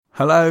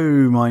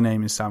Hello, my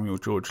name is Samuel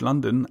George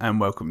London, and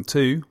welcome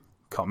to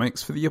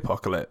Comics for the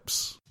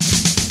Apocalypse.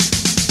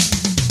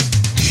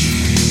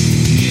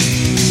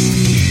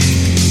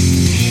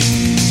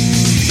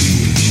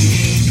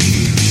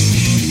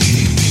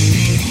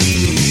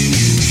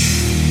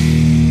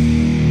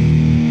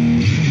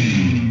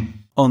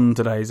 On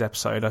today's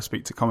episode, I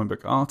speak to comic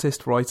book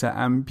artist, writer,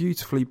 and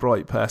beautifully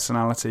bright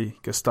personality,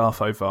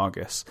 Gustaffo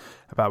Vargas,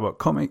 about what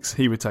comics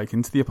he would take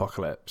into the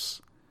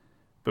apocalypse.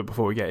 But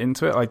before we get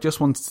into it, I just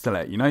wanted to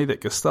let you know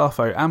that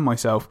Gustaffo and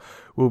myself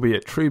will be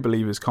at True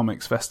Believers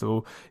Comics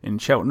Festival in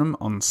Cheltenham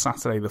on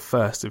Saturday the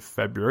 1st of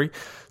February.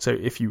 So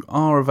if you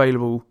are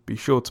available, be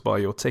sure to buy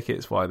your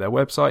tickets via their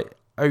website,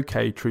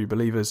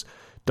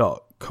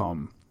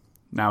 oktruebelievers.com.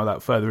 Now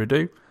without further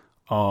ado,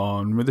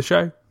 on with the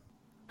show.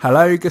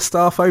 Hello,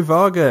 Gustaffo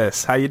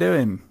Vargas. How you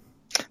doing?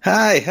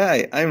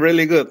 Hi. I'm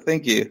really good.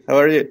 Thank you. How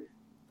are you?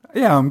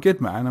 Yeah, I'm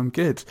good, man. I'm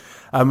good.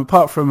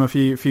 Apart from a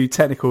few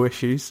technical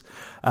issues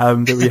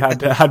that we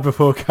had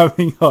before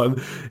coming on,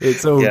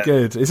 it's all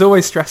good. It's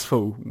always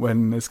stressful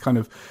when there's kind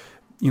of,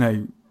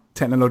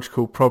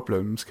 technological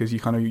problems because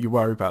you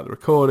worry about the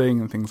recording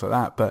and things like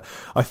that. But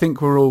I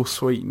think we're all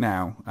sweet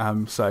now.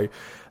 So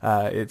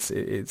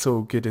it's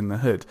all good in the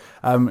hood.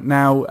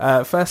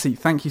 Now, firstly,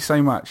 thank you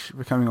so much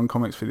for coming on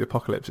Comics for the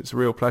Apocalypse. It's a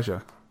real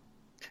pleasure.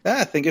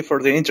 Thank you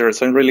for the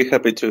interest. I'm really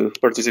happy to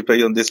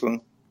participate on this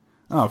one.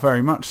 Oh,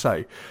 very much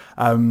so.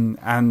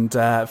 And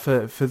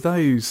for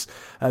those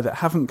that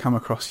haven't come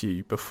across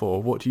you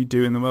before, what do you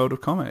do in the world of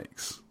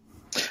comics?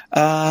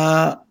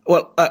 I'm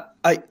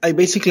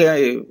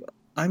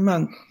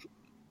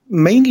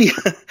mainly,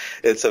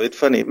 it's a bit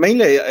funny.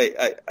 Mainly,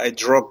 I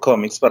draw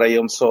comics, but I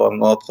am also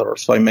an author.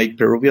 So I make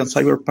Peruvian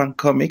cyberpunk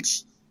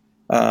comics.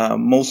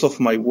 Most of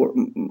my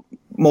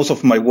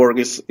work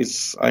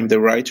is I'm the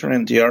writer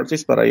and the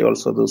artist, but I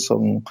also do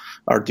some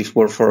artist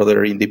work for other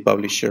indie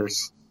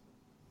publishers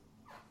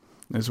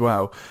as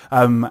well.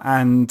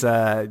 And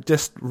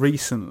just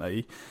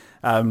recently,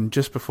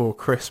 just before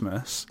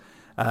Christmas,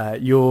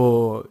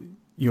 your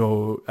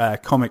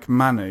comic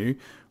Manu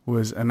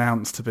was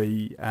announced to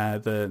be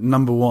the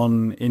number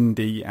one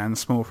indie and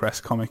small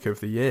press comic of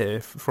the year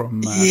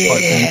from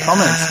Pipeline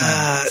Comics.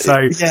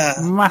 Man.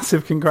 So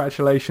massive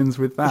congratulations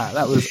with that.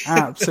 That was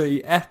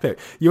absolutely epic.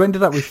 You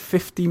ended up with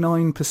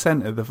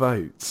 59% of the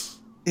votes.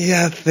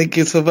 Yeah, thank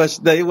you so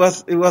much. It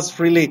was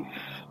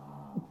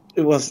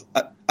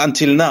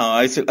until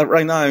now.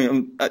 Right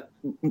now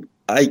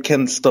I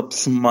can't stop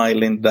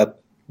smiling that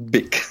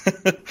big.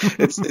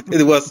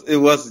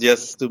 It was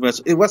just too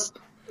much. It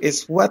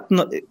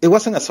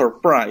wasn't a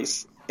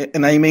surprise,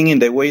 and I mean in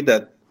the way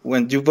that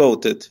when you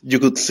voted, you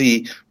could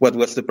see what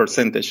was the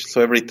percentage.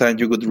 So every time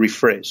you could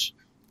refresh,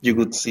 you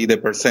could see the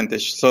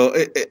percentage. So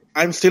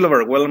I'm still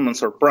overwhelmed and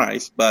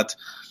surprised, but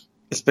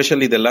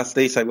especially the last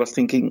days, I was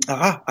thinking,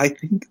 I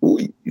think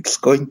it's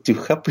going to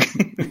happen.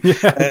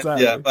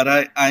 Exactly.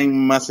 But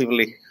I'm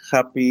massively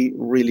happy,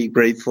 really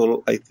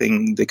grateful. I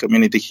think the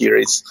community here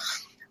is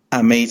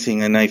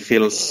amazing, and I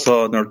feel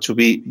so honored to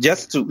be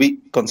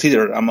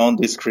considered among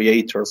these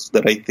creators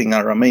that I think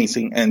are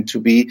amazing, and to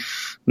be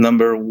chosen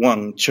number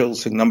one,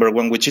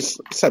 which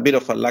is it's a bit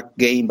of a luck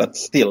game, but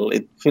still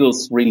it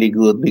feels really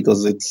good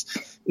because it's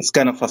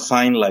kind of a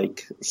sign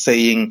like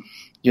saying,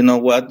 you know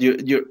what,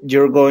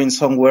 you're going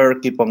somewhere,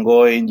 keep on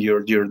going,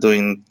 you're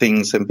doing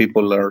things and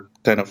people are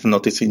kind of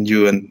noticing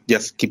you, and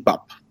just keep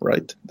up,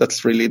 right?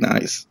 That's really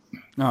nice.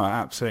 Oh,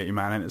 absolutely,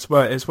 man, and it's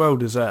well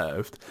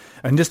deserved.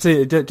 And just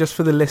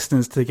for the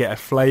listeners to get a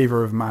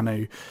flavour of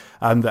Manu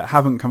that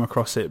haven't come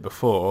across it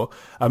before,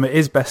 it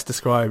is best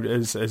described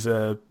as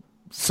a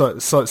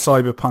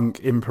cyberpunk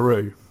in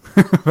Peru,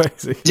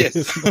 basically.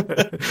 Yes.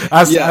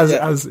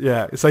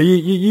 So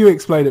you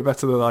explain it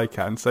better than I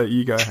can. So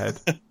you go ahead.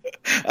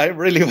 I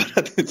really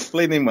wanted to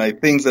explain my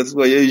things. That's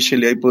why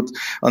I put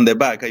on the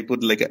back. I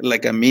put like a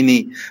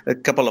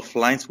couple of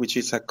lines, which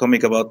is a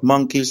comic about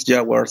monkeys,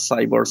 jaguars,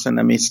 cyborgs, and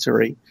a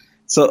mystery.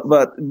 So,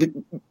 but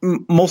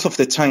most of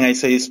the time I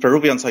say it's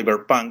Peruvian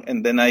cyberpunk,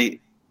 and then I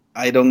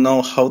don't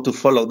know how to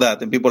follow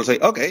that. And people say,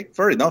 okay,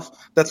 fair enough.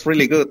 That's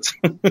really good.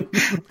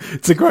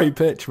 It's a great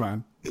pitch,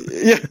 man.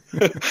 Yeah.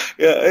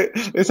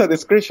 It's a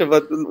description,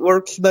 but it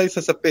works nice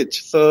as a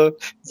pitch. So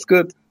it's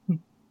good.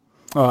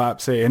 Oh,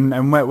 absolutely.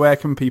 And where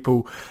can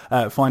people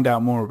find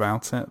out more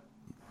about it?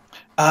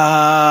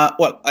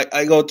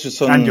 I go to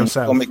some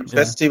comic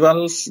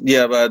festivals.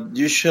 Yeah, but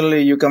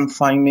usually you can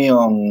find me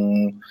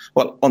on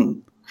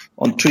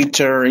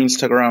Twitter,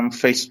 Instagram,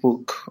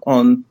 Facebook.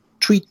 On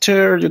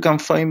Twitter, you can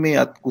find me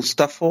at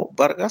Gustaffo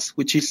Vargas,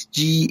 which is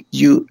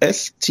Gustaffo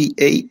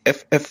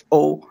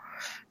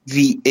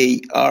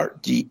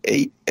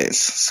Vargas.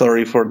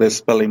 Sorry for the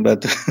spelling,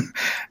 but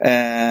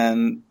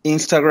and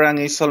Instagram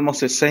is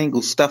almost the same,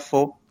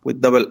 Gustaffo with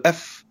double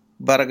F,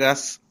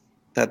 Vargas,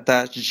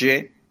 Tata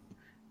J,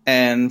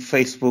 and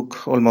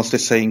Facebook almost the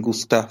same,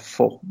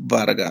 Gustaffo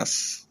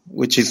Vargas,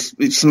 which is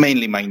it's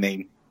mainly my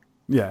name.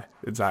 Yeah,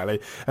 exactly.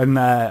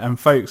 And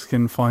folks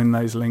can find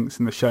those links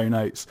in the show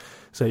notes,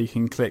 so you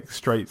can click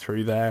straight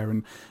through there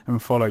and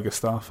follow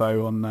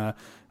Gustaffo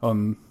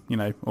on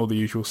all the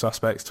usual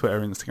suspects: Twitter,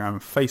 Instagram,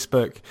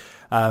 Facebook,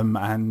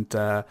 and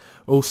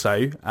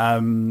also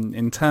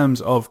in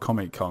terms of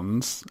Comic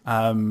Cons,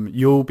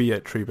 you'll be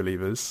at True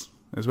Believers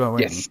as well,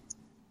 won't you?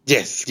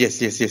 Yes.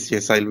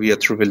 I'll be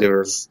at True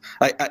Believers.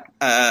 I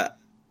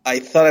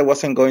thought I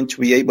wasn't going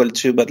to be able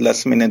to, but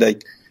last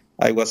minute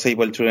I was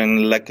able to,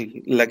 and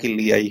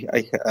luckily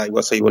I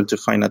was able to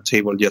find a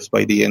table just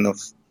by the end of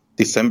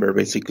December,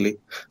 basically.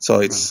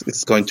 So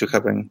it's going to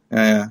happen.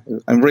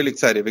 I'm really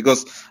excited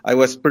because I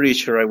was pretty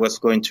sure I was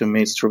going to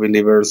miss True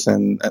Believers,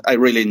 and I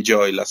really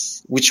enjoyed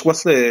which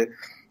was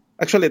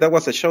actually that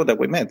was the show that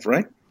we met,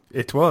 right?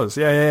 It was,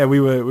 yeah. We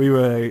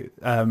were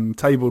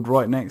tabled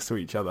right next to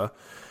each other,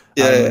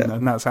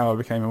 and that's how I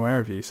became aware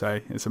of you. So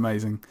it's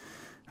amazing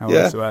how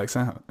this works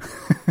out.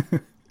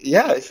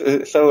 Yeah,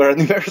 so our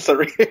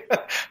anniversary.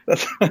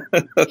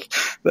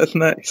 that's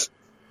nice.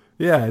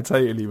 Yeah,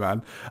 totally,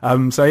 man.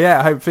 So yeah,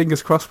 I hope,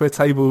 fingers crossed, we're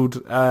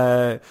tabled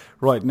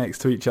right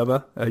next to each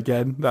other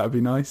again. That would be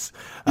nice.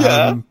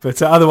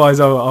 But otherwise,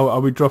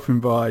 I'll be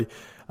dropping by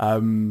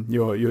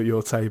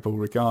your table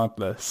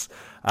regardless.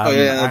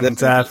 And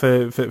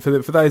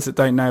for those that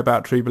don't know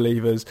about True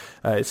Believers,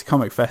 it's a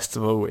comic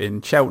festival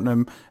in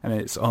Cheltenham, and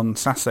it's on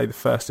Saturday the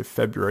 1st of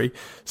February.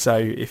 So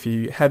if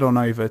you head on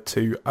over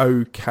to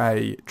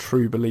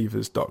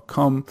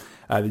oktruebelievers.com,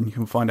 then you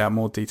can find out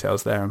more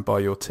details there and buy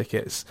your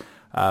tickets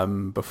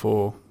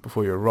before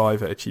you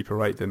arrive at a cheaper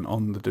rate than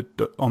on the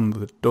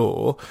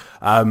door.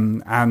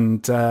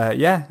 It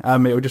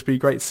will just be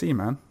great to see you,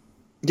 man.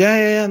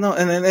 No,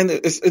 and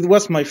it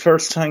was my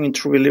first time in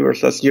True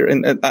Believers last year,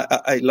 and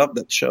I love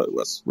that show. It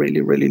was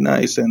really, really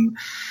nice, and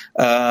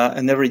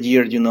every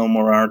year,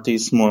 more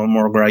artists,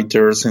 more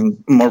writers,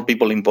 and more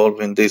people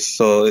involved in this.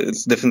 So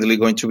it's definitely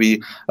going to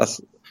be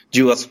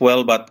you as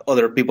well, but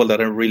other people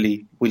that I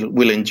really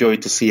will enjoy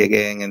to see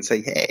again and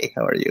say, hey,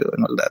 how are you,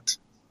 and all that.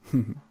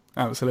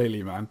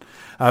 Absolutely, man.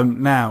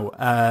 Now,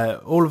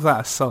 all of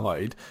that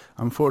aside,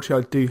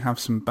 unfortunately, I do have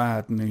some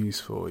bad news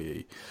for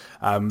you.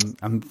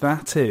 And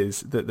that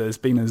is that there's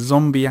been a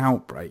zombie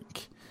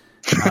outbreak.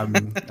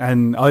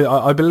 And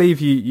I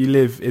believe you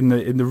live in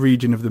the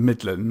region of the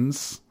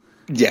Midlands.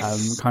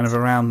 Yes. Kind of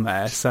around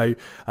there. So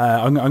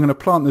I'm going to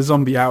plant the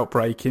zombie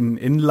outbreak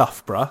in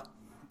Loughborough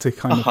to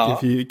kind of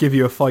give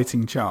you a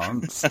fighting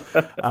chance.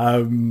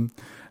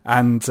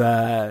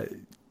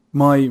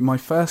 My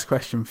first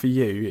question for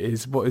you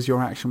is, what is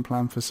your action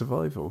plan for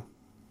survival?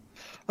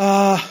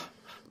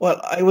 Well,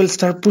 I will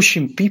start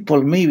pushing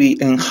people maybe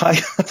and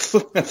hide as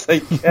soon as I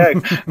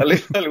can. At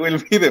least I will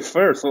be the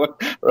first one,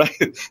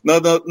 right?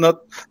 Not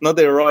the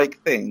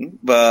heroic thing,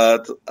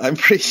 but I'm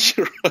pretty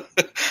sure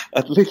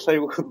at least I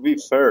would be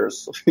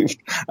first,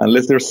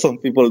 unless there's some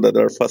people that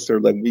are faster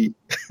than me.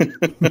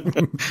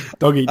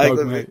 Dog eat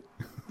dog, mate.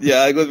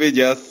 I could be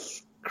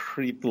just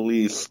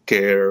creepily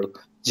scared,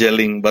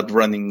 yelling, but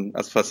running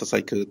as fast as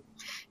I could.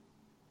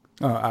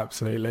 Oh,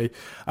 absolutely.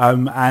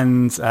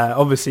 And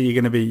obviously you're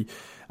going to be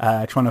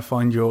trying to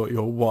find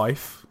your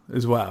wife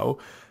as well.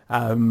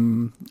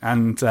 And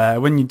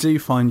when you do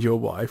find your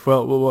wife,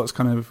 well, what's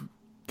kind of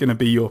going to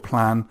be your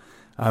plan?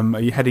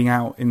 Are you heading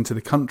out into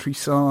the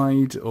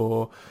countryside,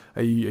 or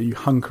are you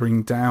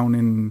hunkering down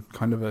in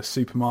kind of a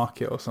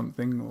supermarket or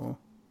something? Or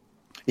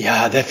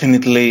yeah,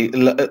 definitely.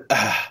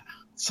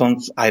 Some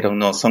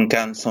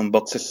cans, some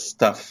boxes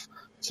stuff,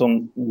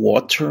 some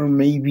water,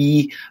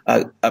 maybe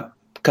a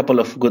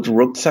couple of good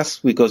rucksacks,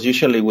 because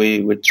usually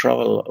we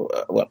travel.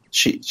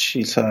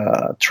 She's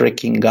a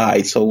trekking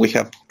guide, so we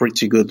have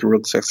pretty good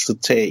rucksacks to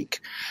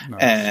take.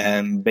 Nice.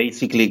 And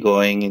basically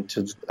going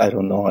into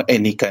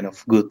any kind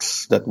of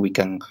goods that we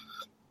can.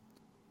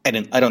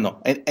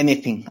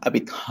 Anything a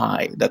bit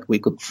high that we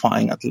could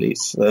find, at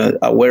least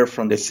away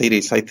from the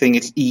cities. I think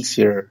it's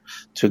easier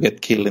to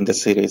get killed in the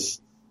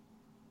cities.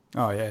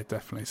 Oh yeah,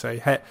 definitely. So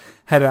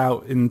head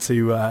out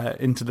into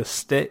the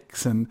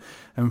sticks and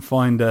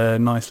find a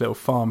nice little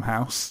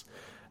farmhouse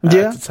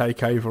to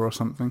take over or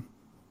something.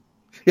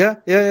 Yeah.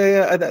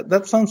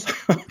 That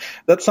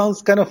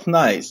sounds kind of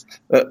nice.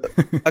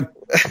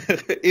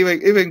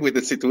 Even with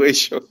the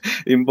situation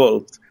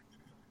involved.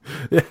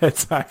 Yeah,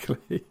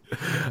 exactly.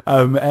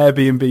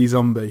 Airbnb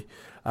zombie.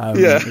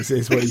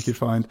 Is what you could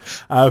find.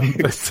 But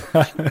it's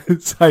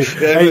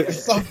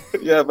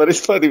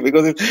funny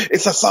because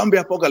it's a zombie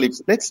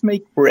apocalypse. Let's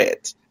make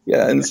bread,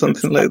 and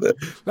something like that.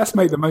 Let's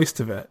make the most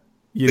of it.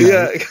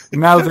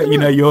 Now that you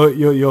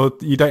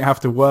don't have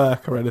to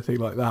work or anything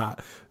like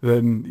that,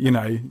 then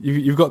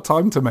you've got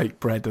time to make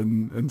bread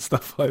and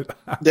stuff like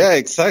that. Yeah,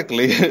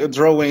 exactly.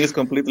 Drawing is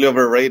completely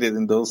overrated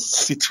in those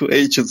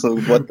situations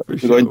of what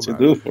you're going to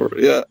do for.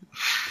 Yeah,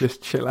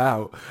 just chill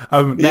out.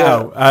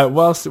 Now,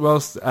 whilst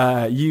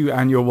you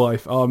and your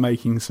wife are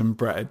making some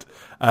bread,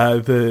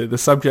 the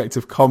subject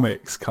of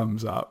comics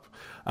comes up,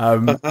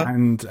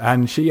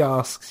 and she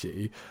asks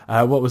you,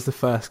 what was the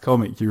first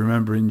comic you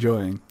remember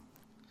enjoying?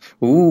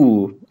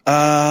 Ooh,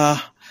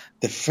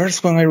 The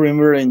first one I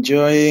remember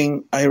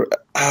enjoying,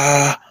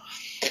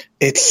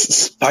 it's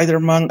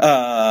Spider-Man.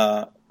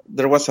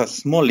 There was a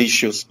small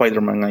issue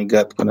Spider-Man I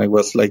got when I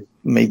was like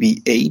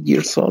maybe 8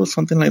 years old,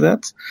 something like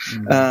that.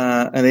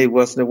 And it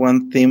was the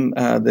one theme,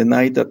 the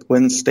night that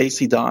when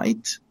Stacy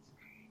died.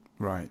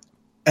 Right.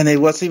 And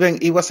it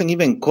wasn't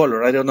even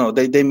color. I don't know.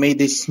 They made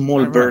this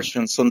small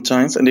version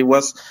sometimes, and it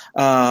was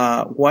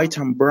white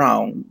and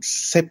brown,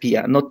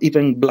 sepia, not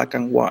even black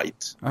and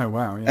white. Oh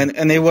wow! Yeah.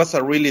 And it was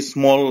a really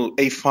small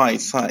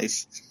A5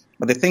 size.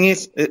 But the thing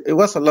is, it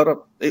was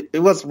it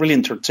was really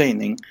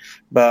entertaining.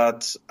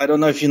 But I don't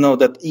know if you know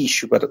that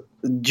issue, but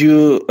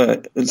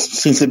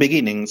since the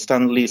beginning,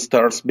 Stan Lee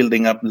starts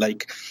building up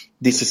like,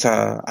 this is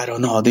a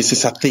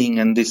thing,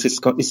 and this is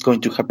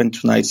going to happen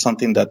tonight,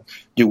 something that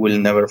you will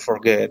never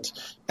forget.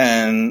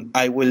 And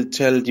I will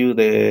tell you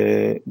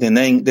the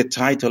name, the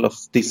title of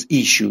this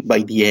issue by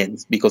the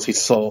end, because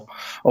it's so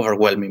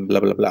overwhelming, blah,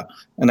 blah, blah.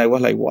 And I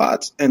was like,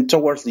 what? And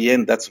towards the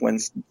end, that's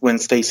when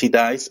Stacy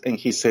dies, and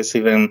he says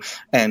even,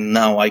 and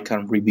now I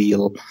can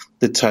reveal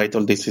the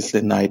title, This is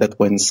the Night That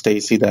When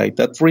Stacy Died.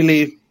 That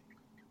really,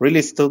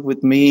 really stood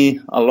with me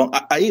along.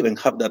 I even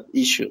have that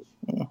issue.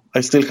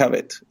 I still have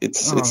it.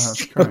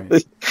 That's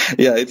great.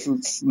 Yeah, it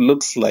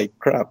looks like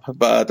crap,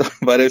 but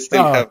I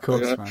still have. Of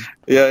course, man.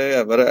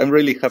 Yeah. But I'm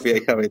really happy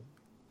I have it.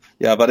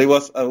 Yeah, but it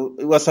was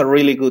a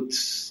really good.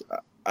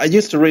 I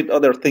used to read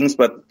other things,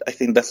 but I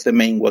think that's the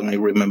main one I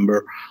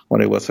remember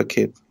when I was a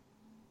kid.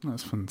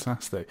 That's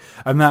fantastic.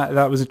 And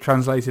that was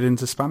translated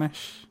into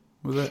Spanish,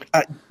 was it?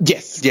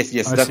 Yes.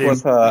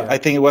 I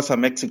think it was a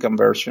Mexican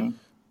version.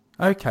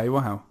 Okay,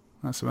 wow,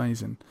 that's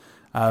amazing.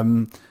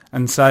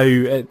 And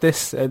so at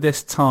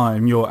this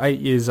time, you're 8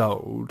 years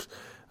old,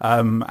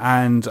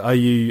 and are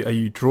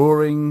you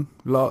drawing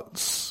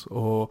lots,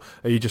 or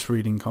are you just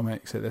reading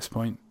comics at this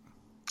point?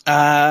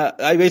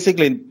 I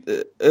basically,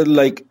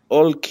 like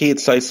all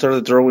kids, I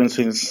started drawing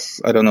since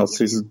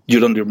you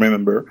don't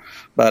remember,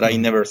 but I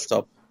never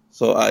stopped.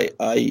 So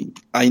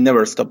I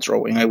never stopped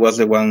drawing. I was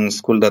the one in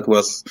school that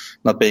was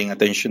not paying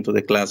attention to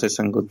the classes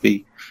and would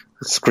be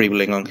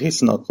scribbling on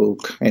his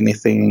notebook,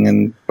 anything,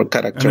 and for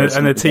characters.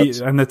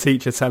 And the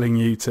teacher telling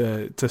you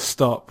to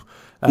stop,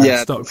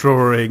 stop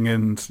drawing,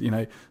 and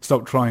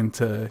stop trying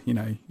to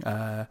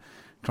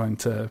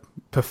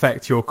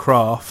perfect your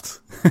craft.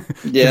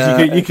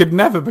 Yeah, you could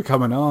never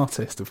become an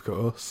artist, of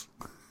course.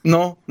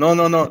 No.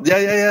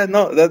 Yeah.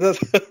 No, that's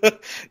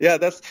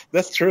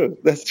true.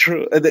 That's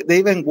true. They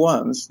even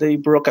once they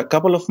broke a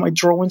couple of my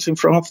drawings in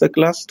front of the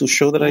class to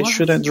show that I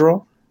shouldn't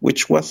draw,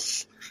 which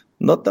was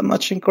not that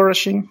much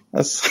encouraging.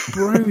 As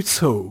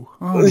brutal.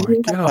 Oh my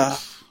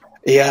gosh.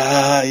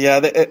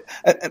 Yeah.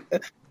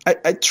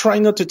 I try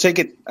not to take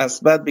it as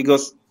bad,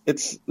 because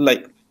it's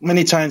like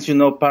many times,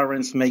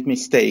 parents make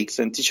mistakes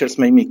and teachers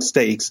make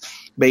mistakes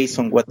based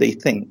on what they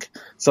think.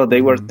 So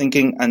they were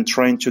thinking and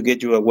trying to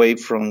get you away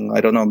from,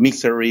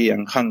 misery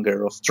and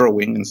hunger of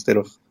drawing, instead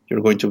of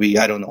you're going to be,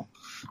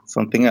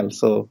 something else.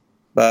 So,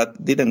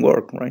 but didn't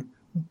work, right?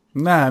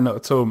 Nah, not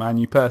at all, man.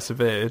 You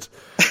persevered,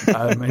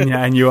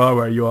 and you are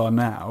where you are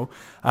now.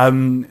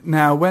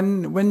 Now,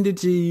 when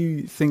did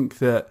you think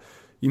that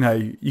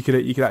you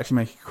could actually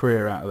make a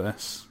career out of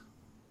this?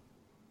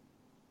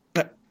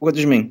 What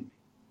do you mean?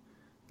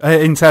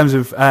 In terms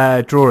of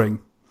drawing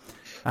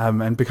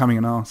and becoming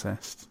an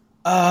artist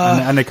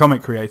and a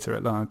comic creator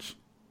at large?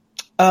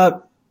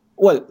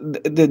 Well,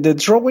 the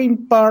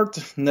drawing part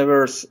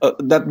never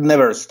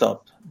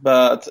stopped,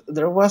 but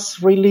there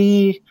was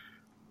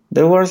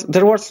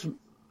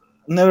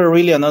never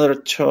really another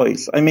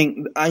choice. I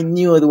mean, I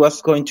knew it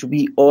was going to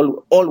be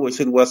always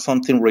it was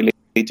something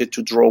related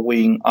to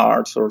drawing,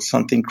 arts, or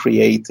something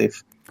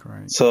creative.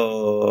 Great.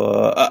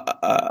 So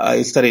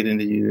I studied in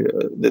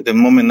the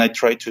moment I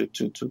tried to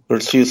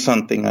pursue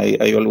something,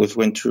 I always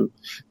went to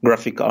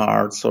graphic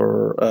arts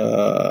or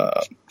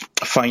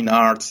fine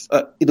arts.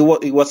 It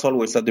was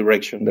always a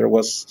direction.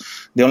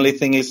 The only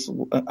thing is,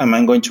 am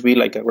I going to be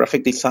like a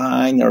graphic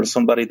designer, or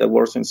somebody that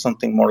works in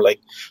something more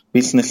like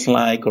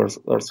business-like,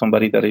 or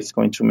somebody that is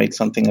going to make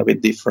something a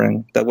bit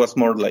different? That was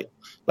more like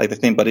the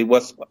thing, but it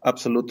was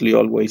absolutely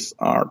always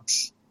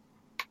arts.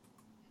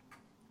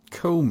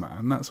 Cool,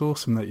 man. That's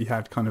awesome that you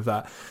had kind of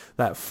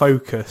that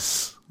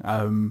focus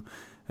and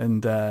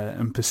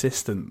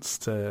persistence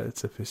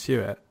to pursue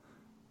it.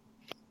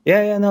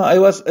 Yeah, no, I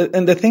was,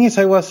 and the thing is,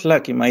 I was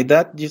lucky. My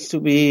dad used to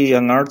be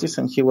an artist,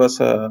 and he was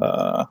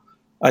a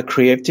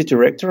creative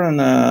director in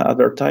an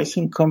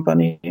advertising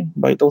company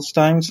by those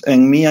times.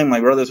 And me and my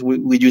brothers,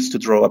 we used to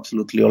draw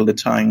absolutely all the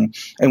time,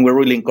 and we're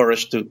really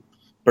encouraged to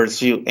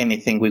pursue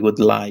anything we would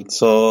like.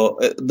 So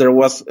there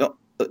was.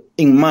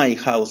 In my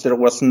house, there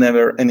was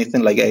never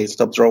anything like, hey,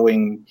 stop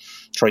drawing,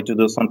 try to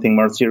do something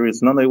more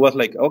serious. No, it was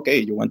like, okay,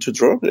 you want to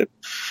draw?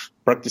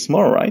 Practice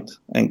more, right?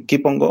 And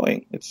keep on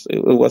going.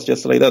 It was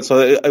just like that.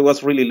 So I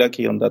was really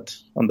lucky on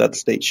that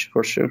stage,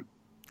 for sure.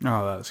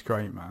 Oh, that's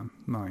great, man.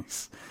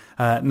 Nice.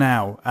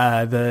 Now,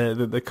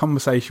 the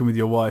conversation with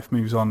your wife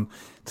moves on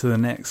to the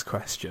next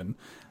question.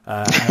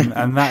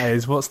 And that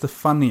is, what's the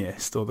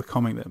funniest or the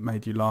comic that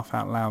made you laugh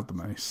out loud the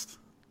most?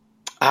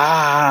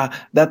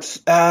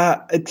 That's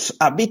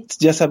it's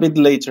just a bit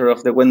later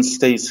of the Gwen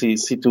Stacy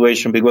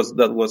situation because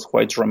that was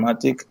quite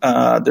dramatic.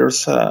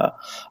 There's a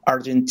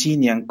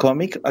Argentinian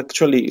comic,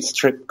 actually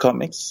strip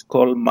comics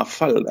called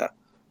Mafalda,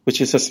 which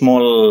is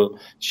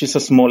she's a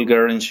small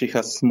girl and she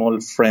has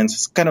small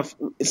friends.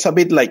 It's a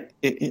bit like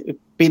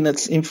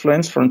Peanuts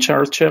influence from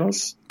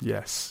Churchill's.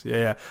 Yes,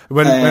 yeah.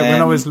 When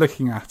I was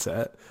looking at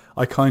it,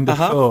 I kind of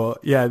thought,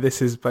 yeah,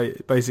 this is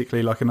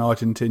basically like an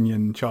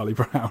Argentinian Charlie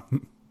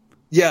Brown.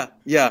 Yeah,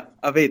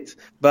 a bit.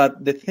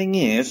 But the thing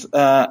is,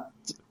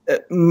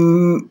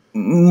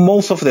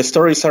 most of the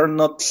stories are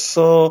not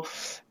so.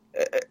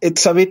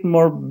 It's a bit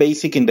more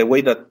basic in the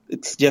way that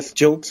it's just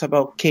jokes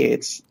about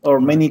kids,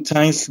 or many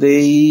times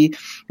it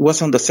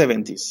was on the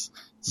 70s.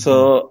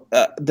 So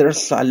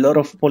there's a lot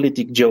of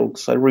politic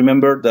jokes. I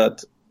remember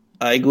that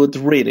I would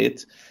read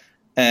it,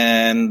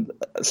 and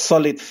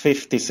solid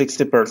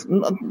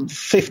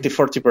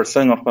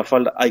 40% of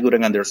Mafalda I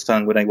wouldn't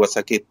understand when I was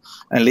a kid.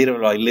 And little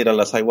by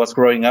little, as I was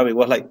growing up, it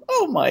was like,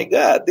 oh my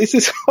God, this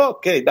is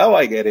okay. Now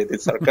I get it.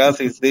 It's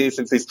sarcasm, it's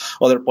this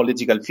other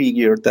political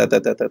figure, But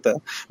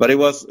but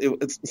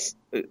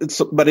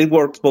it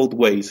works both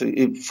ways.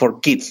 For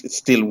kids, it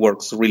still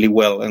works really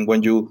well. And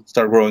when you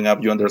start growing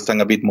up, you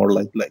understand a bit more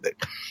like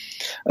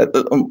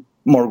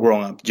more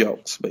grown up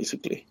jokes,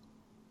 basically.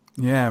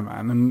 Yeah,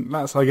 man. And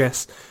I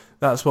guess,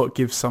 that's what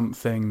gives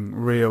something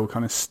real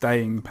kind of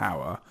staying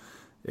power,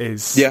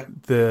 is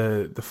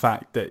the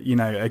fact that, you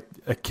know,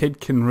 a kid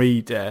can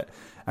read it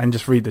and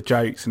just read the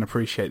jokes and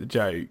appreciate the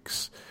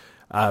jokes,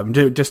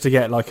 just to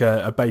get like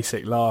a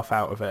basic laugh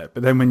out of it.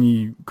 But then when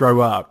you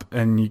grow up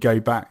and you go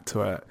back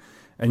to it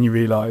and you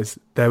realise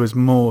there was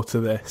more to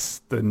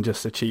this than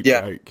just a cheap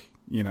joke,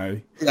 you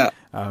know.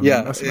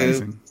 That's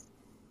amazing.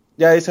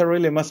 It's a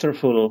really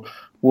masterful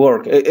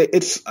work.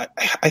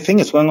 I think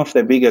it's one of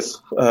the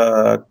biggest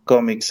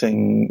comics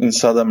in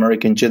South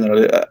America in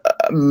general.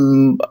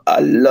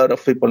 A lot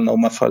of people know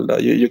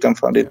Mafalda. You can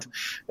find it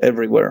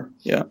everywhere.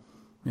 Yeah,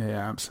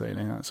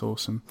 absolutely. That's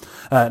awesome.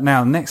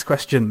 Now, next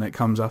question that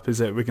comes up is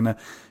that we're gonna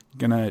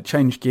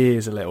change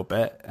gears a little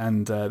bit,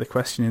 and the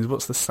question is,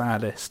 what's the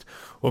saddest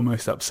or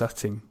most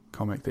upsetting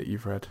comic that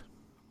you've read?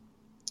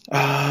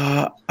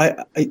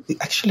 It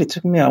actually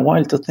took me a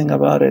while to think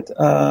about it,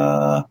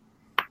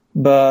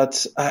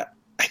 but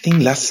I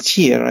think last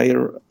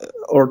year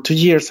or 2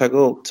 years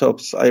ago,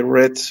 tops, I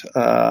read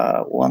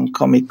one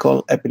comic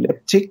called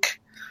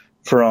Epileptic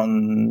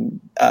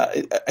from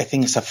I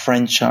think it's a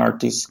French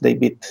artist,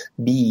 David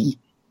B.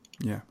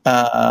 Yeah.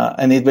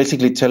 And it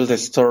basically tells the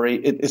story.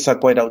 It's a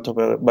quite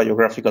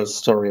autobiographical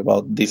story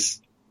about this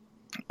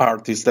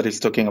artist that is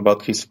talking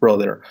about his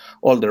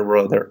older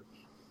brother.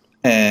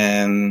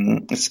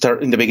 And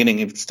in the beginning,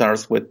 it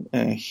starts with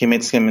he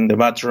meets him in the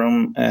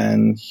bathroom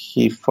and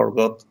he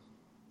forgot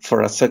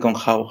for a second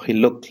how he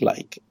looked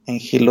like, and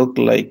he looked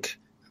like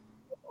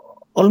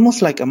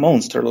almost like a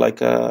monster, like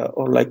a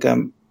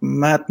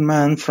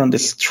madman from the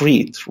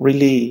street,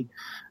 really.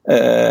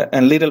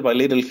 And little by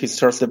little, he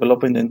starts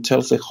developing and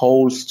tells the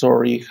whole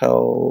story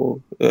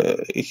how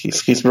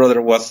his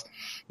brother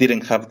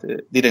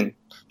didn't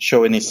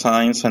show any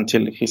signs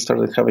until he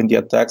started having the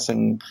attacks,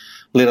 and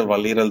little by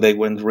little they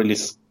went really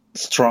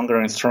stronger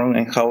and stronger,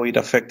 and how it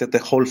affected the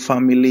whole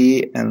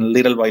family, and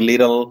little by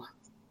little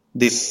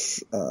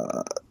this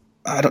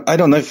I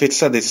don't know if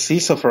it's a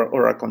disease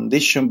or a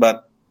condition,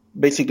 but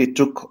basically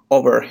took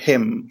over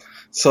him.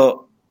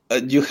 So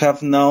you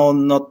have now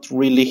not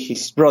really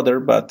his brother,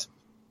 but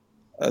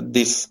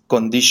this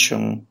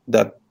condition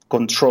that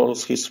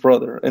controls his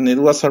brother. And it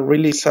was a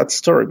really sad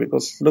story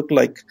because it looked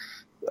like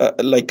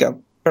a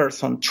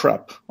person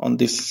trapped on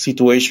this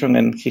situation,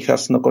 and he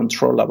has no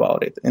control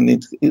about it. And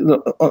it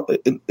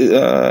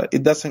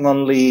doesn't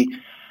only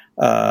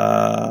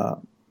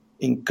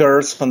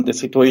incurs from the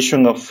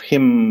situation of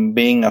him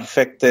being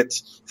affected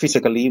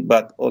physically,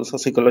 but also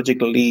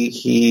psychologically.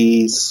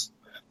 He's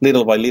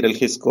little by little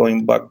he's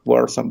going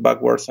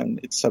backwards, and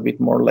it's a bit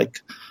more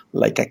like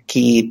a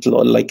kid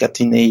or like a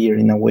teenager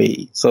in a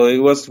way. So it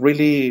was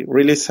really,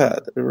 really sad,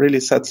 a really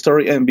sad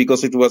story, and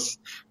because it was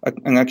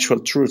an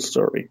actual true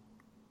story.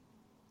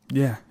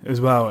 Yeah, as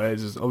well.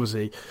 It's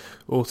obviously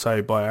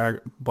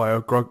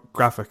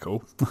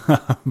autobiographical.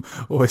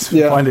 Always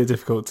find it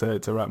difficult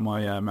to wrap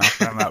my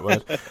mouth around that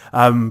word.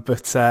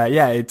 But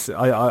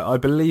I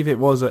believe it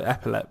was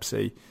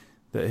epilepsy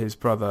that his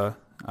brother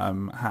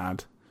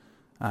had,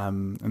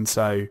 and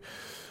so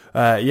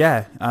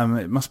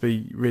it must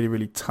be really,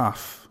 really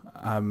tough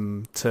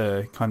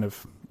to kind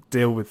of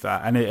deal with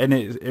that, and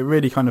it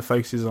really kind of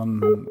focuses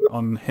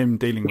on him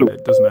dealing with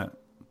it, doesn't it?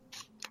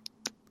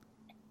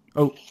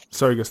 Oh,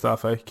 sorry,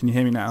 Gustaffo. Can you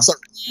hear me now? Sorry.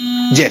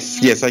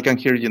 Yes, I can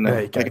hear you now.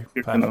 There you go.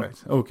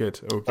 Perfect. All good.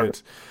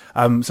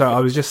 So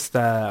I was just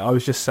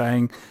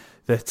saying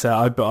that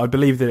I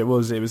believe that it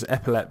was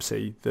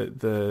epilepsy that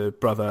the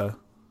brother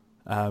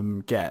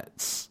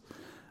gets.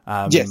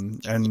 Yes.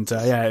 And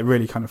it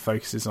really kind of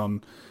focuses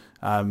on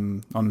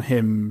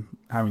him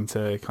having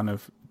to kind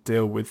of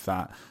deal with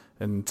that.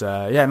 And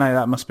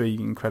that must be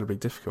incredibly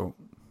difficult.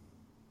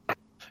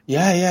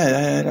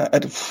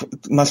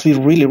 It must be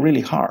really,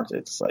 really hard.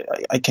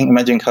 I can't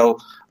imagine how.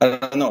 I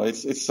don't know.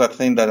 It's a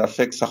thing that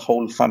affects a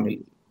whole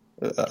family.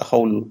 A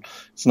whole.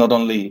 It's not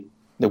only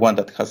the one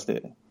that has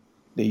the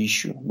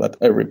issue, but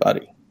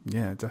everybody.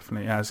 Yeah,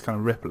 definitely. It has kind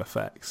of ripple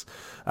effects,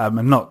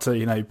 and not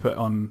to put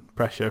on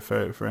pressure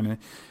for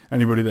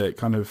anybody that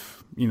kind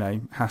of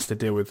has to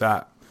deal with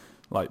that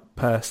like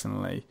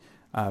personally.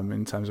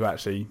 In terms of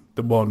actually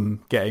the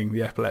one getting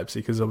the epilepsy,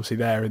 because obviously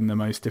they're in the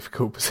most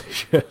difficult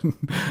position,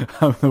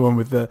 the one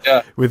with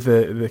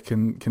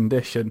the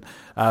condition.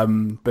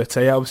 But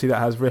obviously that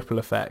has ripple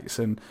effects,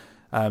 and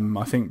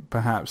I think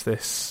perhaps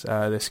this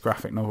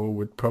graphic novel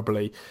would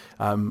probably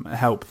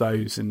help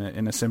those in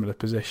a similar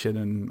position,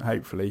 and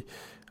hopefully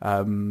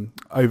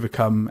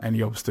overcome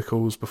any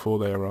obstacles before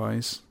they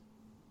arise.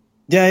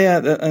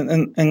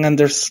 And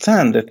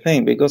understand the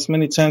thing, because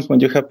many times when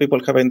you have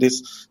people having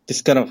this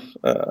kind of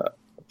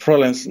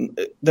problems,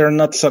 they're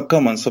not so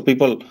common. So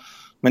people,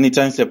 many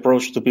times the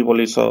approach to people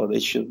is, they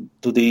should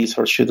do this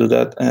or should do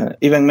that.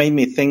 Even made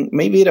me think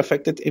maybe it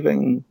affected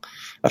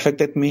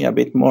me a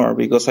bit more,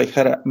 because I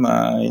had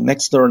my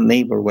next door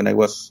neighbor when I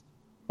was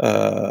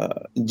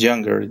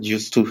younger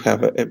used to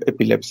have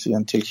epilepsy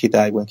until he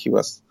died when he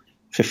was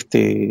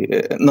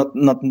 50, not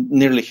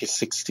nearly his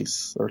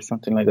 60s or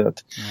something like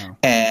that. Wow.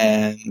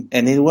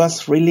 And it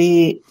was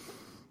really,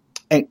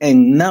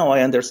 and now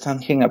I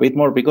understand him a bit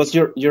more, because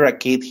you're a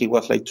kid. He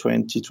was like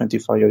 20,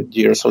 25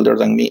 years older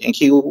than me, and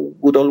he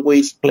would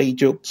always play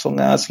jokes on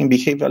us and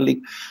behave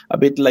a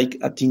bit like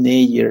a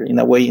teenager in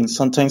a way. And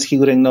sometimes he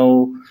wouldn't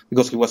know,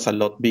 because he was a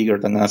lot bigger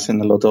than us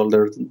and a lot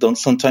older.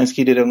 Sometimes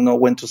he didn't know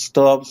when to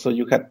stop. So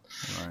you had,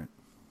 right.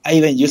 I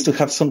even used to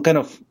have some kind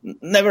of,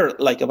 never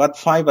like a bad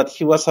fight, but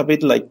he was a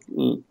bit like,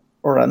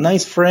 or a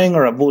nice friend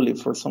or a bully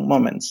for some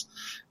moments.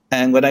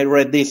 And when I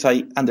read this,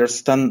 I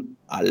understand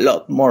a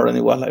lot more, and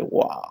it was like,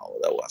 wow,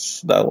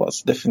 that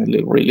was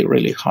definitely really,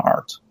 really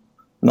hard.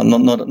 Not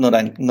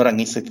an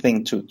easy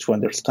thing to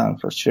understand,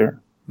 for sure.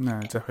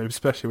 No, definitely,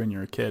 especially when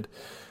you're a kid.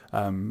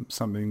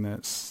 Something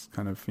that's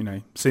kind of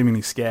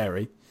seemingly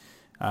scary,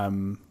 a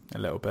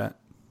little bit.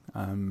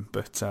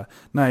 But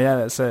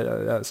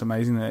that's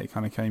amazing that it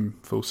kind of came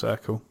full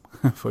circle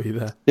for you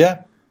there.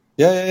 Yeah.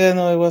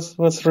 No, it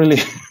was really,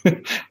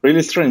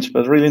 really strange,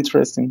 but really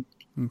interesting.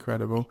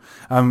 Incredible.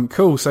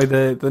 Cool. So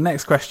the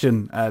next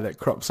question that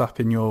crops up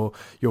in your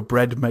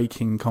bread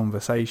making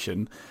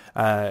conversation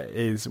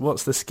is,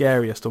 what's the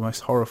scariest or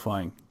most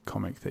horrifying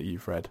comic that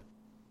you've read?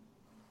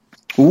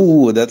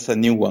 Ooh, that's a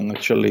new one,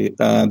 actually.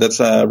 That's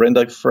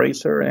Brendan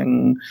Fraser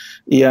and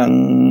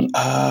Ian,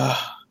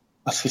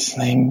 what's his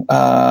name?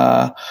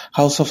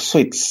 House of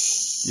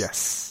Sweets.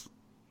 Yes.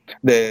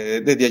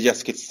 They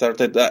just get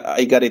started.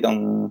 I got it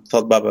on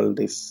Thought Bubble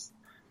this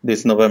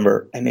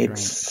November, and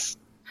it's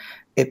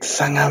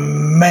an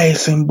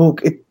amazing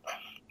book.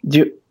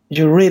 You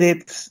read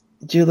it,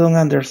 you don't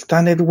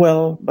understand it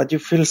well, but you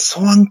feel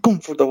so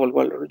uncomfortable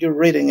while you're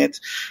reading it,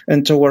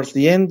 and towards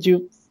the end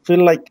you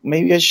feel like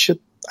maybe I should,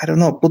 I don't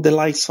know, put the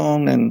lights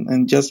on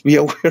and just be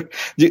aware.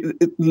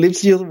 It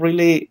leaves you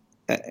really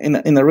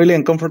in a really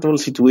uncomfortable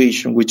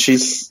situation, which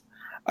is,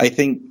 I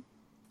think,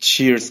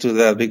 cheers to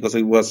that, because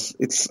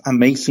it's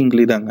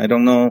amazingly done. I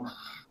don't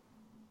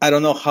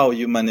know how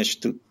you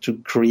managed to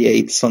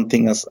create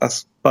something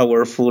as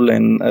powerful,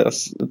 and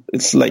as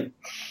it's like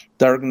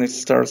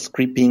darkness starts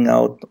creeping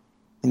out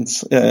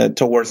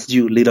towards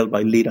you little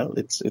by little.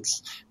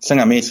 It's an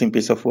amazing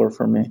piece of work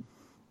for me.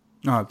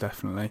 Oh,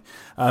 definitely.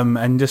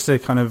 And just to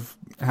kind of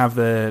have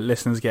the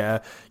listeners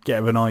get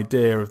an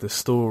idea of the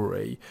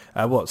story,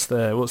 what's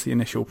the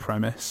initial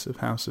premise of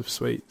House of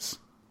Sweets?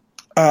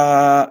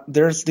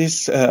 There's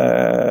this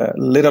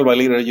little by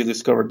little you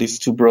discover these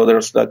two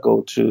brothers that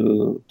go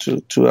to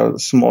a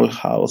small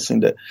house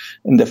in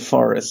the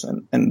forest,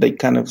 and they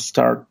kind of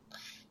start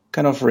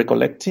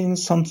recollecting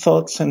some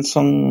thoughts and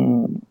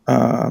some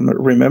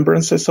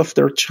remembrances of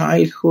their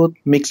childhood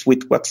mixed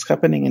with what's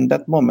happening in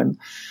that moment.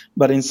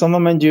 But in some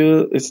moment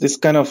it's this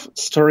kind of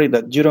story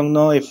that you don't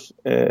know if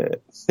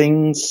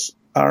things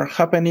are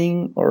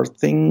happening or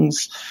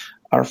things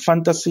are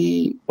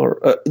fantasy,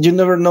 or you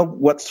never know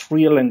what's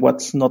real and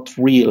what's not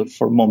real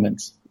for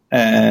moments.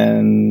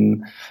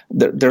 And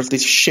there's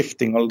this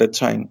shifting all the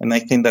time. And I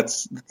think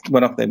that's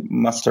one of the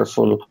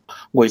masterful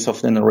ways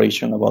of the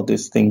narration about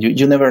this thing.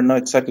 You never know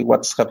exactly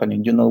what's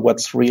happening. You know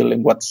what's real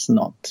and what's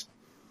not.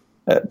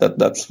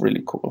 That's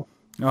really cool.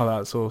 Oh,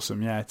 that's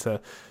awesome. Yeah,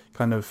 to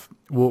kind of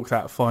walk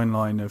that fine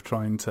line of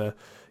trying to,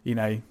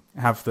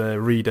 have the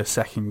reader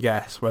second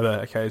guess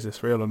whether, okay, is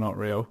this real or not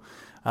real?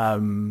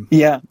 And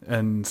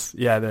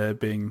there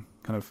being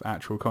kind of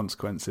actual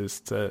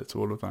consequences to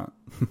all of that.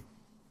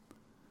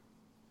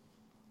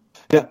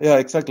 Yeah,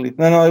 exactly.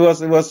 No,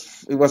 it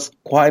was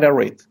quite a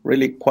read,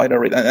 really quite a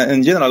read. And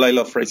in general, I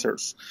love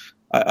Fraser's.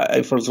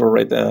 I've also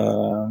read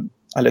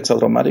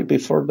Alexandromatic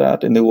before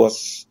that, and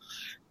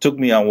took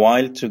me a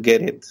while to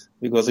get it,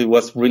 because it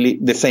was really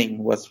the same.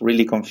 Was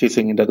really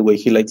confusing in that way.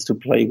 He likes to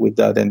play with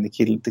that, and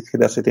he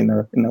does it in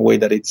a way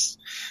that it's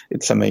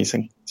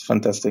amazing. It's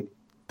fantastic.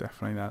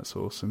 definitely. That's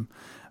awesome.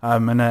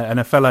 And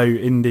a fellow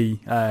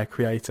indie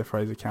creator,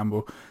 Fraser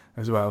Campbell,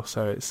 as well.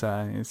 So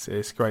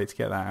it's great to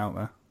get that out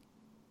there.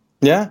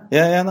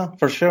 Yeah, no,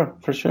 for sure.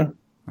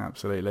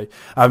 Absolutely.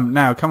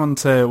 Now come on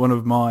to one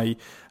of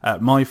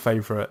my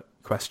favourite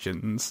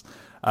questions,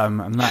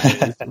 and that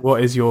is,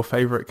 what is your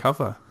favourite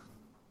cover?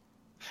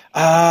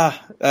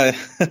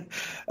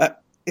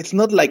 It's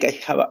not like I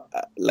have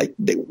like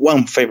the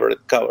one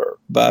favorite cover,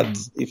 but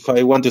if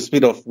I want to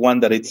speak of one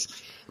that it's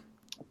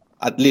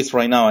at least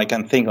right now I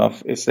can think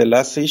of, is the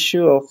last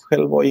issue of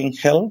Hellboy in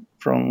Hell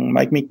from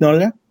Mike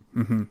Mignola.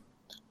 Mm-hmm.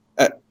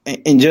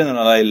 In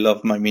general, I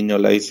love Mike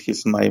Mignola.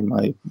 He's my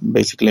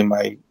basically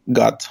my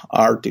god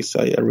artist.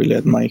 I really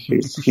admire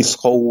his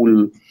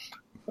whole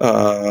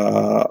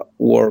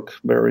work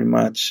very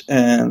much.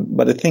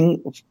 But the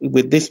thing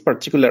with this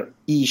particular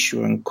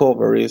issue and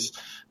cover is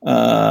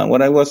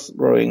when I was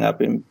growing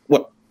up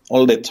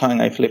all the time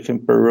I've lived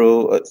in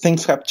Peru,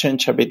 things have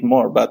changed a bit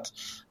more, but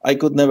I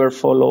could never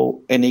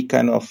follow any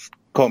kind of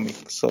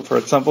comic. So, for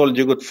example,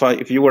 you could find,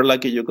 if you were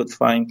lucky, you could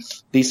find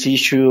this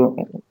issue,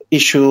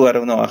 I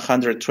don't know,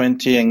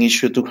 120 and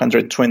issue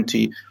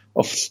 220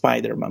 of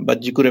Spider-Man,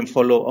 but you couldn't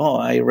follow,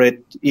 I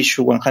read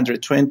issue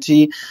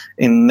 120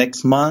 in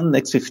next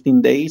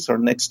 15 days, or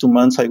next 2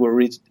 months, I will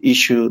read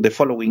the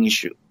following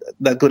issue.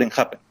 That couldn't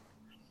happen.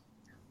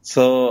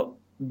 So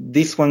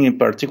this one in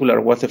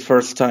particular was the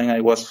first time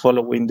I was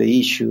following the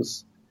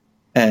issues,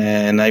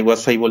 and I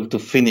was able to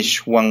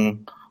finish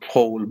one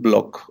whole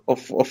block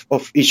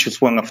of issues,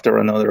 one after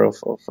another of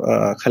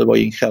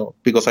Hellboy in Hell,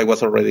 because I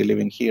was already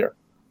living here.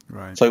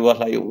 Right. So it was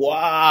like,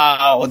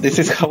 wow, this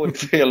is how it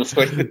feels.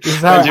 This is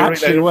how it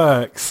actually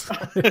works.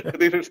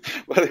 This is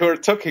what they were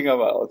talking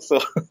about. So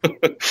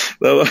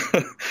I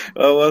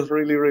was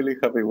really, really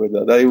happy with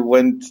that. I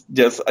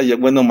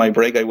went on my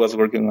break. I was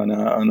working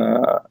on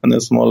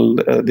a small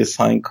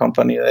design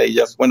company. I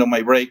just went on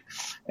my break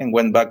and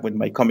went back with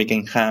my comic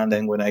in hand.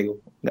 And when I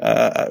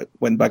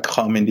went back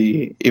home in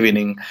the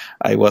evening,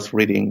 I was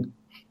reading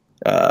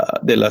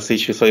the last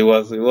issue. So it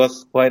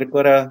was quite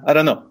I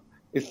don't know.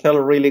 It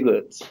felt really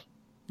good.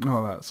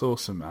 Oh, that's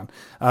awesome, man!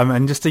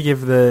 And just to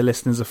give the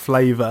listeners a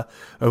flavour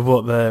of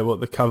what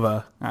the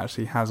cover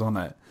actually has on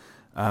it,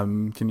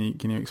 can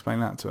you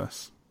explain that to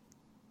us?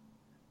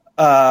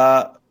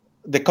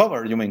 The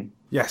cover, you mean?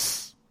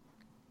 Yes.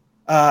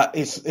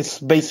 It's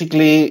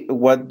basically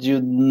what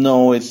you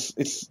know. It's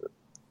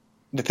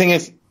the thing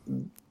is,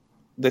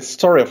 the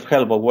story of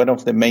Hellboy. One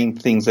of the main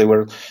things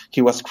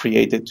he was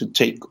created to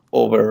take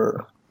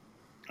over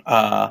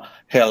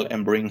hell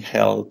and bring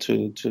hell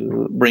to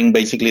bring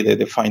basically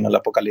the final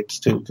apocalypse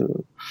to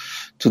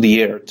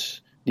the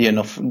earth, the end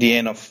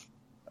of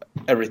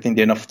everything,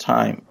 the end of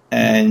time.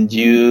 And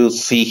you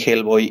see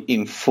Hellboy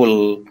in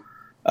full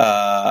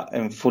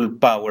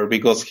power,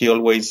 because he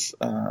always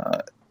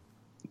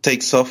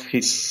takes off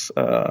his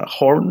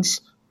horns,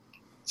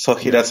 so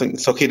he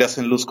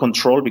doesn't lose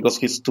control, because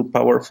he's too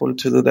powerful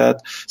to do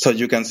that. So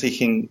you can see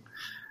him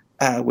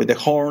with the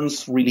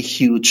horns, really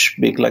huge,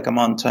 big like a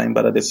mountain,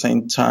 but at the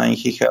same time,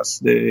 he has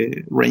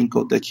the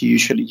raincoat that he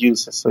usually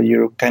uses. So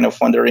you're kind of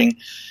wondering,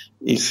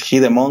 is he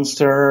the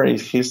monster?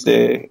 Is he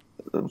the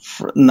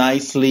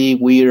nicely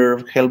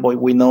weird Hellboy?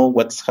 We know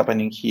what's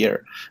happening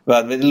here,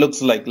 but it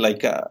looks like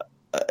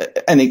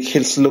and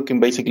he's looking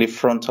basically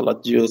frontal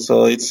at you.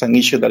 So it's an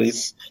issue that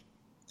is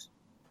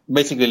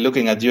basically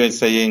looking at you and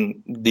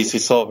saying, this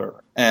is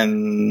over.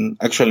 And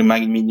actually,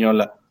 Mike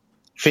Mignola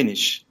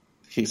finished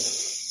his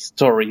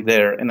story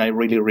there, and I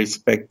really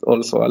respect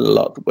also a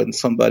lot when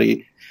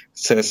somebody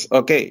says,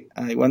 okay,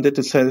 I wanted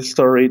to tell a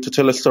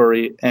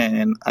story,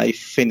 and I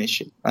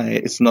finish it.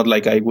 It's not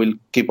like I will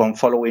keep on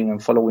following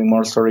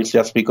more stories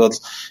just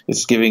because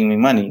it's giving me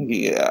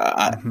money.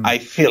 I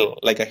feel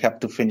like I have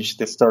to finish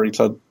the story.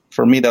 So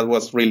for me, that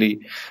was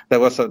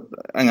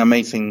an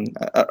amazing,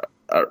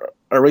 a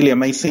really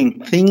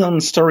amazing thing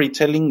on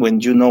storytelling, when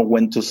you know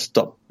when to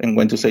stop and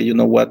when to say, you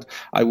know what,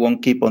 I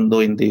won't keep on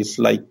doing this.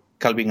 Like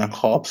Calvin and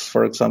Hobbes,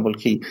 for example,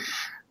 he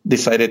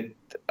decided,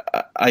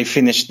 I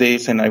finished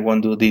this and I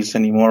won't do this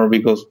anymore,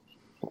 because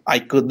I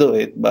could do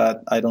it,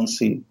 but I don't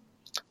see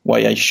why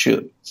I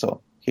should. So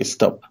he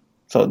stopped.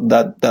 So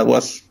that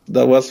was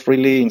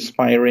really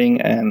inspiring,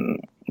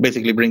 and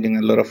basically bringing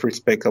a lot of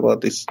respect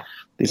about this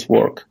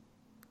work.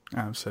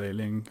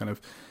 Absolutely, and kind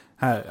of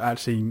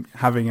actually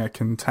having a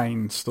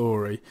contained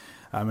story,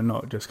 and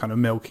not just kind of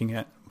milking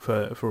it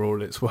for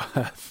all it's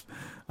worth.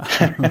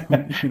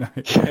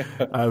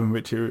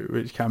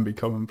 Which can be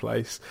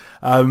commonplace.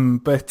 So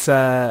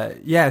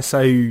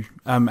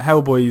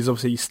Hellboy is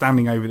obviously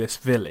standing over this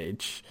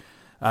village,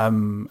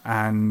 and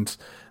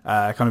kind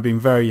of being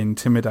very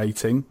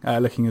intimidating,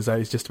 looking as though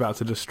he's just about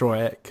to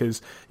destroy it,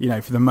 because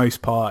for the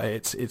most part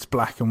it's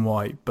black and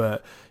white,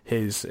 but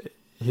his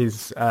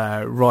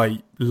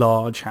right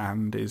large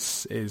hand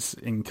is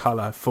in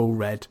colour, full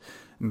red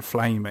and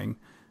flaming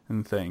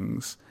and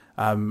things.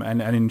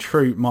 And in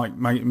true Mike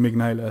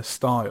Mignola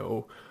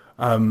style,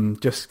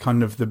 just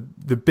kind of the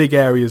big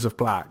areas of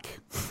black.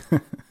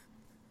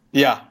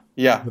 Yeah,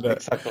 Yeah,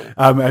 exactly.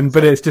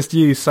 But it's just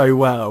used so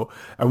well.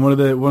 And one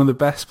of the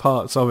best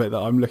parts of it that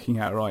I'm looking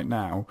at right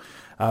now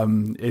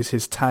is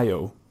his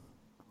tail.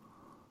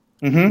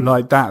 Mm-hmm.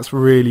 Like, that's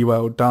really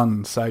well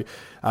done. So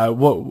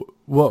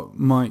what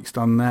Mike's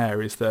done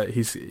there is that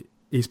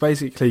he's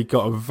basically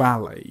got a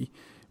valley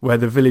where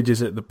the village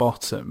is at the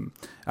bottom,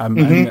 and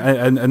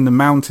the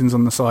mountains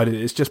on the side of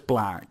it, it's just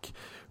black.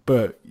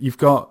 But you've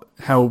got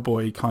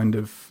Hellboy kind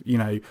of,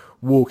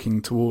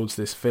 walking towards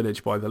this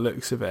village by the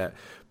looks of it.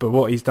 But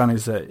what he's done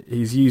is that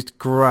he's used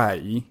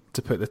grey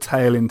to put the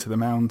tail into the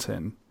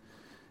mountain.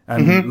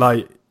 And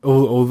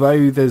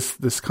although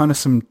there's kind of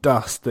some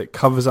dust that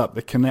covers up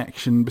the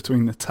connection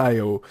between the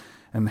tail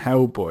and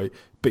Hellboy,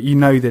 but you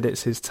know that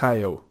it's his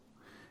tail,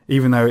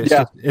 even though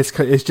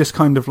it's just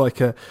kind of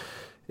like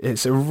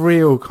it's a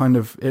real kind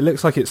of, it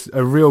looks like it's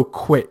a real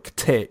quick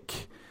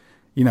tick,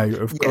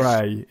 of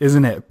grey,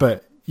 isn't it?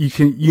 But you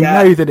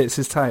know that it's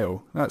his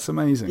tail. That's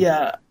amazing.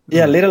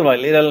 Yeah, little by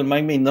little,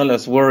 my main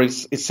knowledge work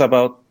is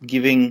about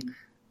giving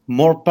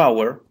more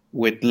power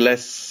with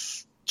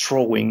less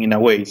throwing in a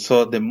way.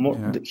 So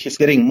he's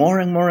getting more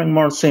and more and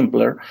more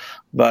simpler,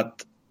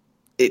 but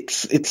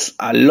it's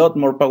a lot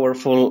more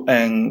powerful,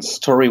 and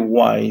story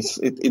wise,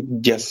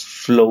 it just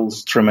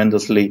flows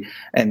tremendously.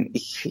 And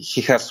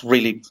he has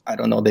really, I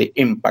don't know, the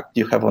impact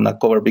you have on a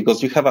cover,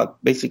 because you have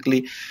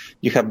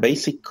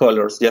basic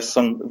colors, just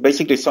some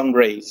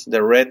grays,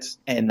 the reds,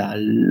 and a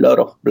lot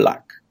of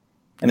black.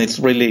 And it's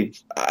really,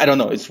 I don't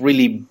know, it's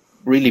really,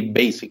 really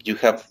basic. You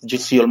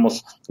see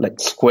almost like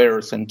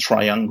squares and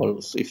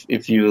triangles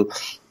if you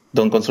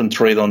don't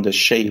concentrate on the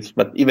shapes.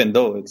 But even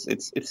though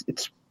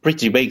it's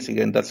pretty basic,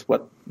 and that's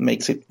what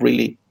makes it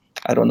really,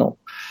 I don't know,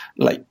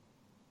 like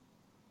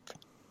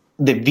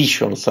the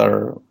visuals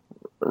are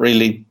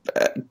really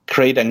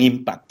create an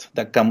impact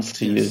that comes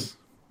to you.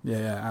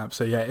 Yeah,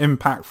 absolutely. Yeah,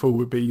 impactful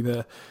would be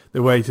the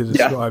way to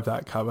describe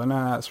that cover.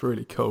 No, that's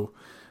really cool.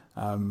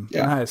 No,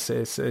 it's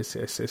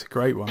a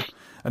great one,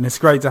 and it's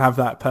great to have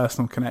that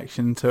personal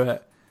connection to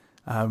it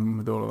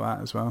with all of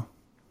that as well.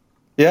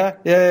 Yeah.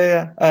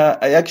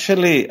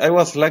 I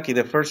was lucky.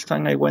 The first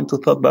time I went to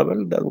Thought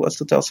Bubble, that was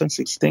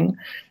 2016.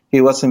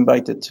 He was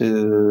invited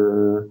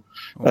to,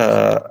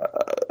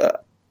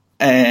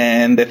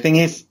 and the thing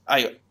is,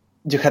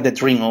 you had a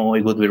dream. Oh,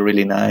 it would be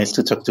really nice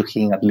to talk to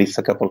him, at least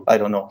a couple, I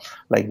don't know,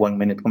 like 1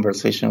 minute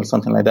conversation or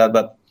something like that.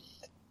 But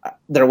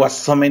there was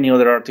so many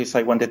other artists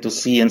I wanted to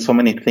see, and so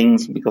many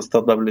things, because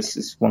Thought Bubble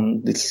is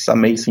this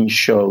amazing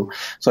show.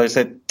 So I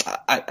said,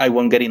 I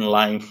won't get in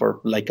line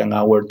for like an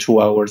hour,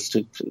 2 hours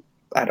to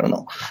I don't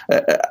know.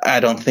 I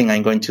don't think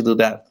I'm going to do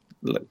that.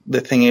 The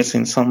thing is,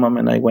 in some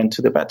moment, I went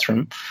to the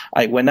bathroom.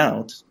 I went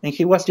out, and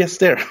he was just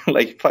there,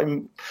 like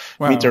 5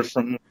 meters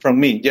from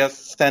me,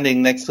 just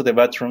standing next to the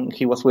bathroom.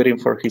 He was waiting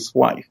for his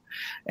wife,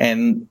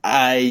 and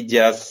I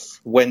just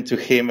went to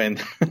him and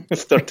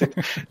started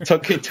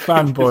talking to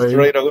him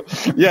straight away.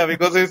 Yeah,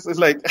 because it's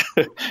like,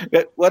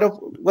 what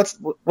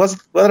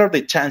are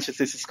the chances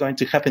this is going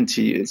to happen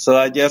to you? So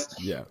I just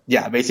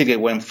basically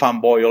went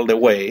fanboy all the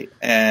way.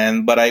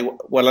 But I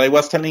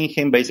was telling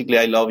him, basically,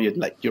 I love you.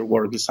 Like, your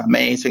work is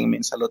amazing. It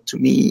means a lot to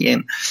me.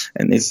 And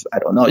it's, I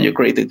don't know, you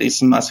created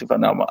this massive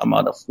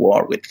amount of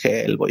work with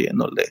Hellboy and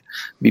all the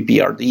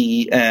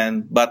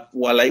BPRD. But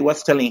while I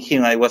was telling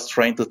him, I was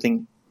trying to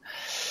think,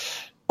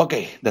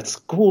 okay, that's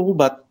cool,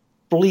 but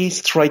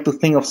please try to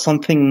think of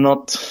something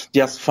not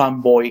just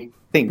fanboy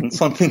thing,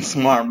 something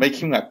smart, make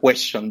him a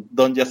question.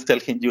 Don't just tell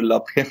him you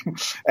love him.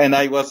 And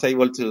I was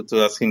able to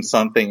ask him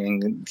something.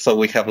 And so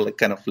we have like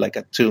kind of like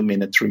a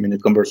 2-minute,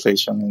 3-minute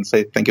conversation, and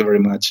say, thank you very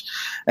much.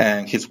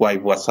 And his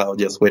wife was out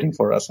just waiting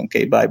for us.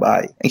 Okay,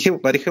 bye-bye.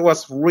 But he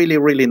was really,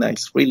 really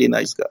nice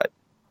guy.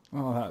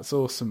 Oh, that's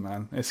awesome,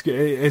 man.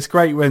 It's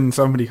great when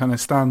somebody kind of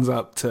stands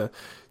up to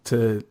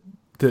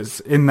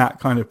that's in that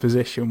kind of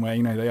position where,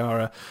 they are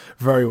a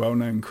very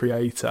well-known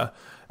creator,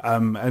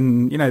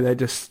 and they're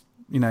just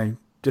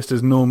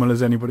as normal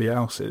as anybody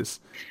else is.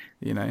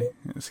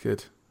 It's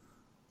good.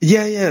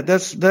 Yeah,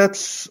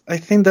 that's I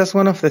think that's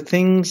one of the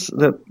things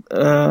that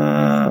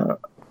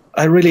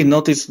I really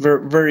noticed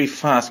very, very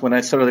fast when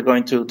I started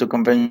going to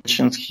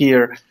conventions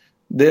here.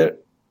 There,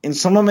 in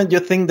some moment,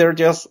 you think they're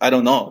just, I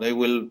don't know, they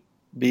will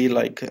be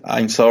like,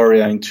 I'm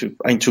sorry, I'm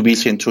too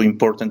busy and too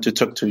important to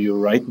talk to you,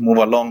 right? Move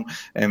along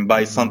and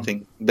buy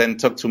something, then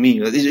talk to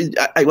me.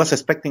 I was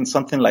expecting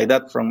something like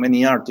that from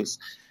many artists,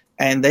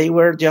 and they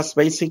were just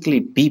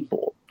basically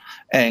people,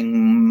 and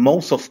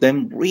most of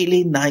them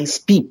really nice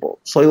people.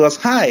 So it was,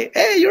 hi,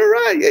 hey, you're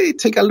right, hey,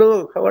 take a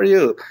look, how are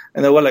you?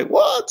 And they were like,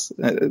 what?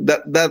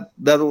 That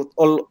was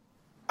all.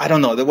 I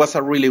don't know. There was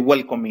a really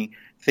welcoming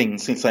thing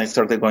since I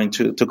started going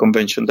to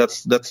convention.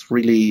 That's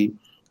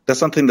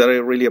something that I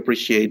really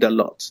appreciate a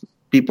lot.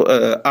 People,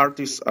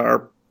 artists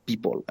are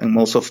people, and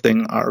most of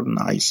them are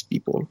nice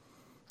people.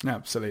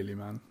 Absolutely,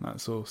 man.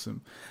 That's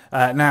awesome.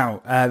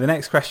 Now, the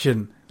next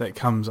question that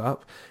comes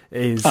up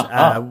is,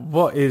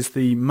 what is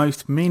the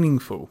most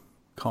meaningful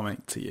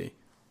comic to you?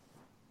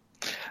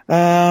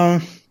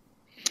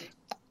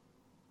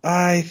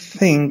 I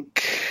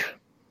think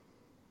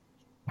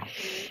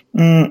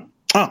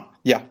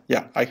Yeah,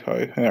 I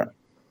heard.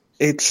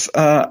 It's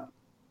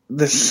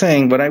the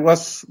same. When I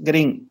was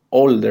getting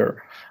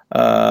older,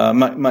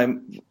 my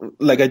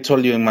like I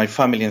told you, in my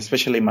family,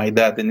 especially my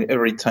dad, and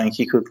every time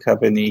he could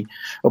have any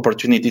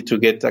opportunity to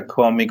get a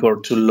comic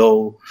or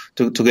to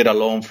get a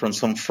loan from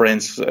some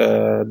friends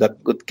that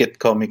would get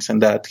comics,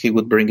 and that he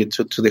would bring it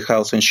to the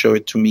house and show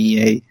it to me.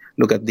 Hey,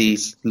 look at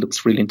this,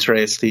 looks really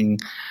interesting.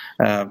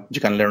 You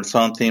can learn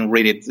something,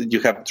 read it. You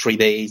have 3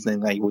 days,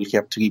 then I will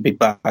have to give it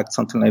back,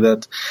 something like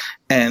that.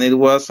 And it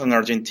was an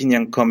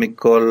Argentinian comic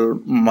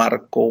called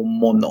Marco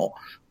Mono,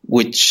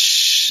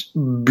 which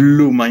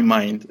blew my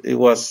mind. It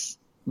was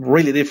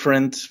really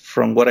different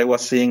from what I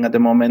was seeing at the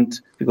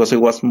moment, because it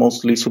was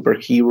mostly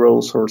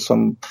superheroes or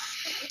some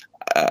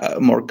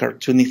more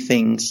cartoony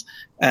things.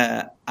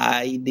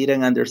 I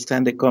didn't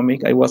understand the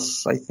comic. I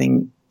was, I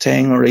think,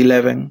 10 or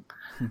 11.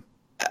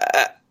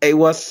 It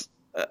was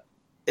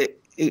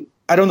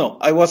I don't know.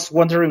 I was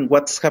wondering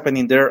what's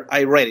happening there.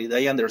 I read it.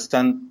 I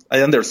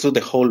understood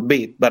the whole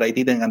bit, but I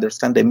didn't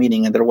understand the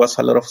meaning. And there was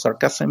a lot of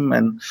sarcasm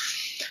and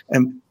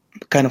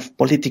kind of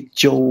politic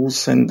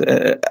jokes, and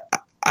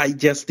I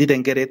just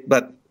didn't get it.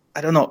 But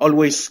I don't know.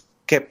 Always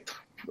kept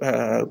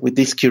with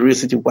this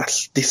curiosity.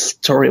 What's this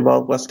story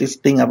about? What's this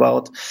thing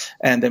about?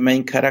 And the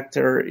main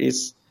character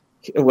is,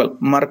 well,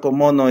 Marco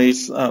Mono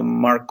is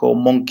Marco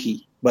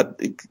Monkey.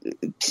 But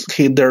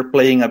they're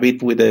playing a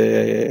bit with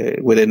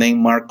the name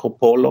Marco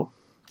Polo,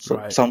 so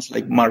right. It sounds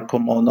like Marco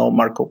Mono,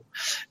 Marco,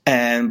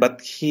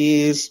 but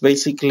he's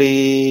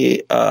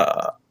basically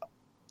what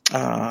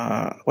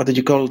do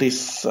you call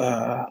this?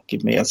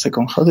 Give me a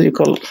second. How do you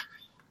call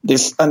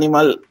this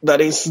animal that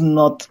is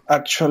not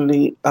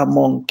actually a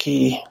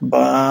monkey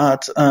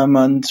but a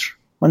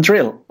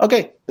mandrill?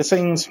 Okay, the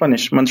same in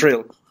Spanish,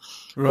 mandrill.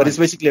 Right. But it's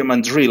basically a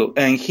mandrill,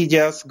 and he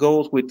just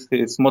goes with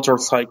his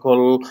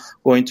motorcycle,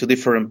 going to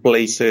different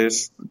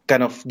places,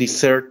 kind of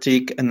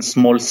desertic and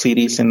small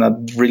cities in a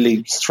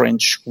really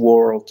strange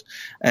world,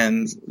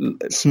 and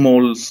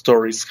small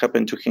stories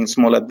happen to him,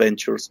 small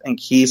adventures, and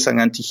he's an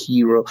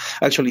anti-hero.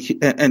 Actually,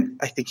 and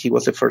I think he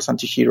was the first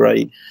anti-hero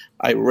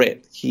I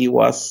read. He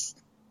was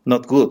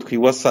not good. He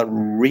was a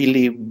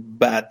really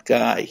bad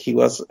guy. He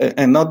was,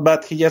 and not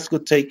bad, he just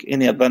could take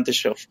any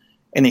advantage of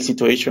any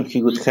situation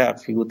he would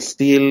have. He would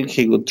steal,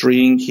 he would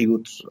drink, he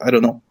would, I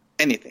don't know,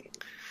 anything.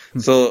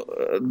 So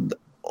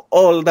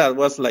all that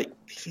was like,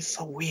 this is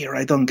so weird,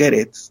 I don't get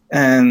it.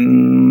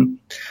 And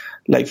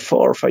like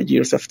 4 or 5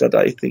 years after that,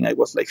 I think I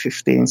was like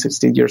 15,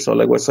 16 years old,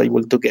 I was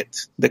able to get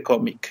the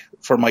comic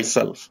for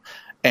myself.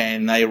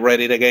 And I read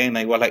it again.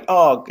 I was like,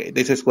 oh, okay,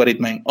 this is what it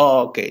meant.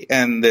 Oh, okay.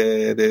 And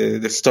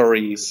the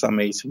story is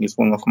amazing. It's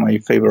one of my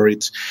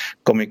favorite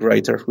comic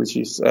writers, which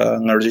is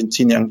an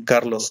Argentinian,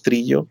 Carlos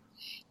Trillo.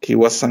 He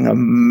was an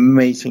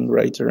amazing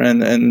writer,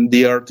 and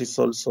the artist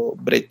also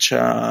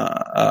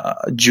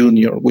Brecha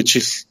Jr., which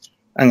is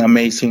an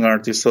amazing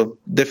artist. So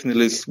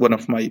definitely is one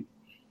of my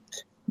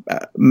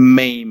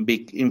main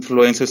big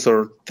influences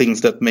or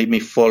things that made me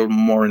fall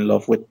more in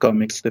love with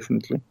comics,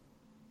 definitely.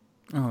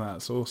 Oh,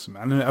 that's awesome.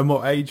 And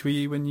what age were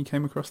you when you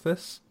came across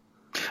this?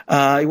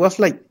 It was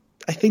like,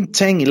 I think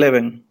 10,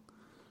 11.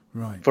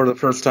 Right. For the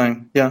first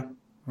time, yeah.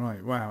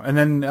 Right, wow. And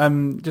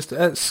then just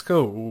at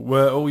school,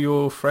 were all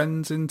your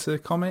friends into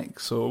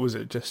comics, or was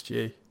it just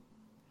you?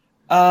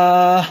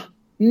 No,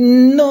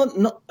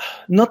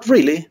 not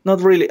really.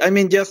 I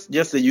mean, just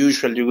the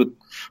usual.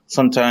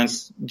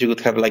 Sometimes you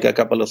would have like a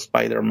couple of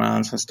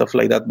Spider-Mans and stuff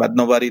like that, but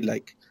nobody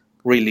like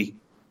really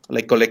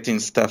like collecting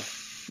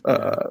stuff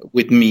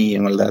with me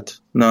and all that.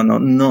 No.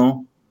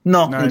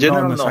 In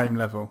general, not on the same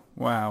level.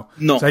 Wow.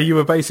 No. So you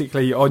were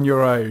basically on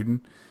your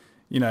own,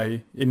 you know,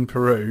 in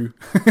Peru,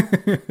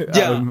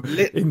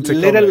 into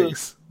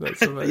comics.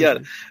 That's amazing. Yeah,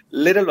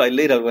 little by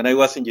little, when I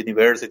was in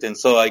university, and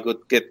so I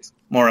could get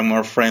more and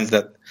more friends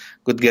that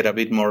could get a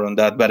bit more on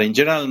that. But in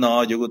general,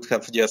 no, you would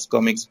have just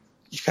comics.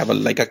 You have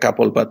like a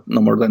couple, but no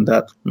more than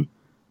that.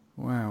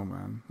 Wow,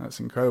 man, that's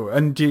incredible.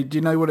 And do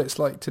you know what it's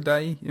like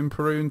today in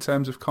Peru in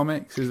terms of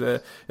comics?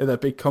 Are there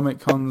big comic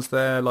cons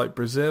there like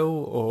Brazil,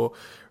 or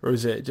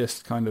is it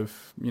just kind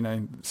of, you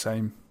know, the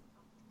same?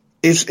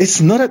 It's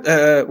not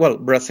well,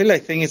 Brazil I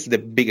think is the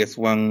biggest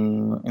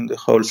one in the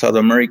whole South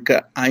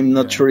America. I'm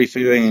not sure if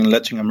even in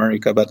Latin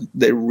America, but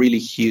they're really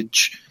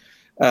huge.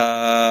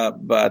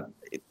 But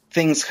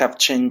things have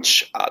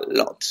changed a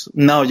lot.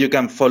 Now you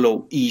can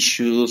follow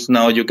issues.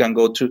 Now you can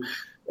go to.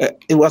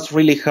 It was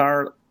really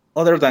hard.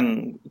 Other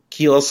than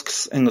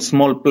kiosks in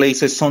small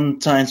places,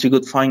 sometimes you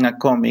could find a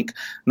comic.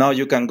 Now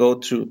you can go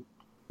to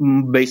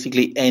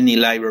basically any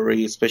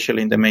library,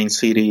 especially in the main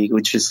city,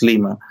 which is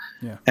Lima,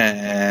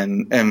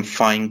 and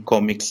find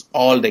comics,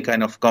 all the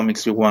kind of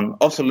comics you want.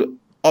 Also,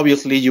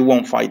 obviously, you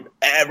won't find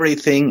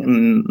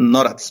everything,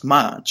 not as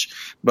much,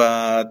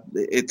 but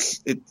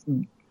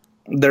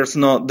there's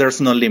no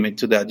limit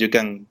to that. You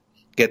can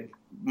get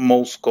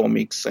most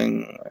comics,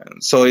 and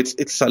so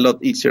it's a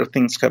lot easier.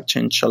 Things have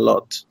changed a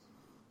lot.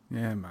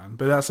 Yeah, man.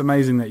 But that's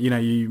amazing that, you know,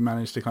 you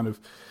managed to kind of,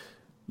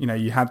 you know,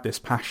 you had this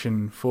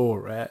passion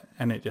for it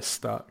and it just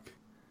stuck.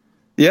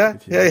 Yeah,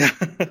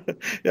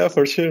 yeah,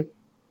 for sure.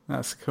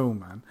 That's cool,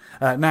 man.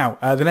 Now,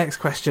 the next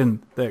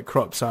question that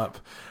crops up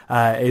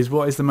is,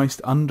 what is the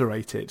most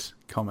underrated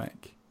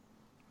comic?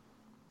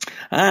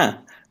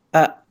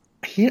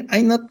 Here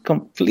I'm not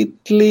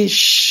completely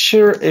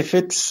sure if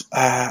it's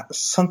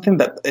something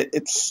that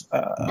it's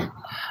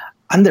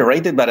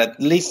underrated, but at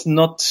least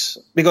not,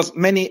 because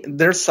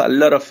there's a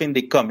lot of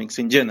indie comics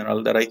in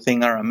general that I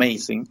think are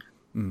amazing.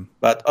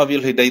 But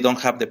obviously they don't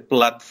have the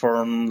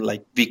platform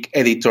like big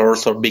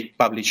editors or big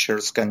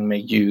publishers can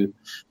make you.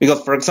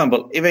 Because, for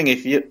example, even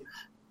if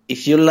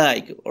you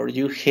like or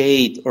you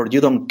hate or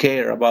you don't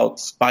care about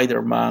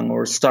Spider-Man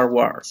or Star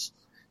Wars,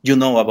 you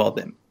know about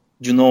them.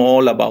 You know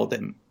all about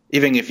them.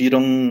 Even if you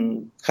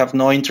don't have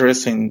no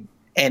interest in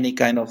any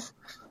kind of,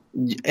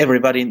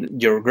 everybody,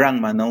 your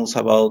grandma knows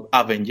about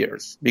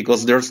Avengers,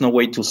 because there's no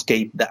way to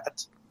escape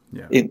that.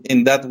 Yeah.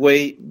 In that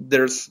way,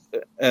 there's,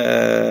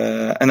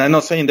 and I'm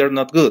not saying they're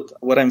not good.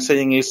 What I'm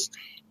saying is,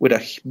 with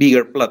a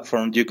bigger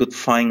platform, you could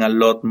find a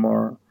lot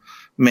more,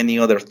 many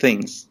other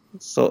things.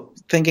 So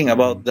thinking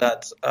about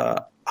that,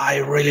 I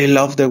really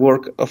love the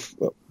work of,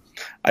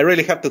 I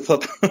really have to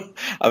thought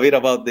a bit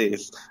about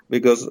this,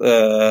 because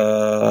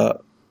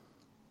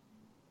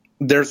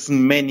there's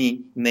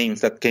many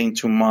names that came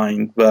to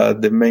mind,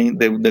 but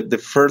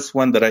the first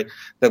one that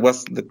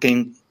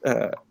came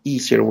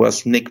easier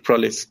was Nick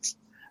Prolix's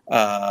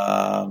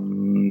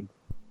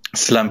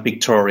Slam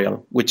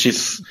Pictorial, which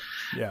is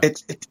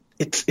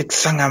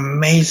it's an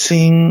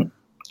amazing.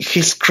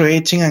 He's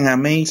creating an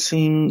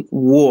amazing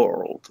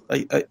world,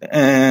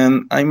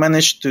 and I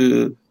managed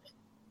to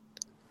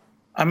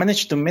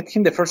meet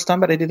him the first time,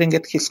 but I didn't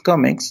get his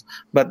comics.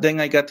 But then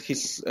I got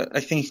his,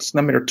 I think it's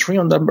number 3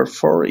 or number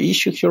 4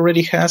 issue he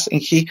already has,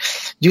 and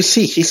you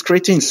see he's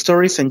creating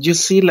stories, and you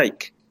see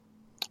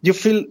you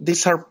feel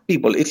these are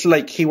people. It's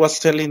like he was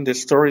telling the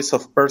stories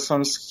of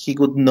persons he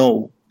would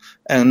know,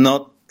 and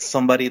not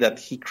somebody that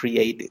he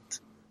created.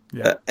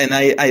 Yeah. And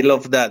I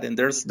love that. And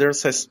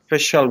there's a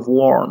special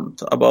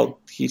warmth about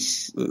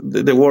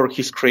the work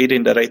he's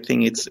creating that I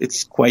think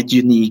it's quite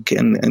unique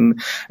and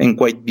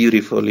quite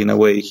beautiful in a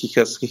way. He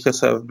has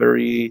a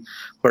very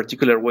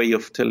particular way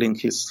of telling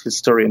his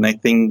story, and I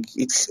think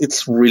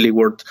it's really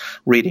worth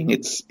reading.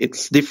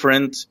 It's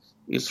different,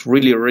 it's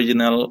really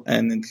original,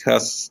 and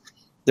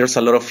there's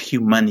a lot of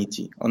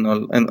humanity on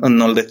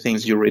all the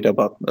things you read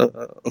about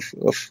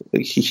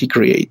he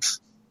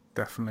creates.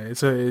 Definitely,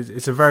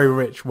 it's a very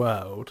rich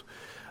world,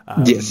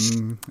 yes,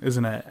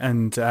 isn't it?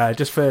 And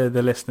just for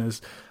the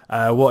listeners,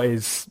 what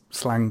is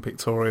Slang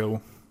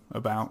Pictorial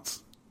about?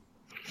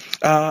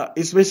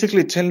 It's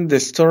basically telling the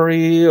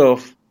story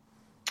of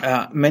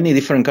many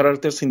different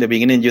characters. In the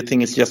beginning, you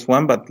think it's just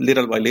one, but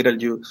little by little,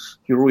 you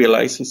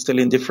realize it's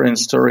telling different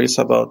stories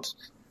about.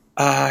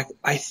 I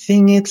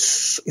think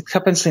it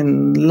happens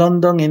in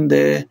London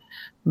in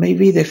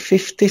maybe the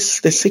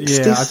 50s, the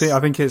 60s. Yeah, I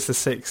think it's the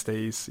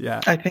 60s.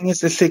 Yeah, I think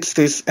it's the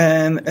 60s,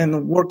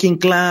 and working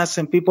class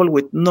and people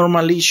with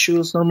normal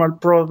issues, normal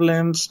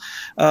problems.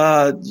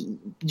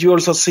 You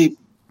also see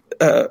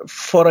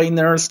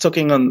foreigners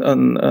talking on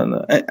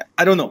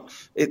I don't know.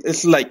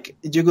 It's like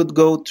you could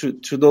go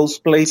to those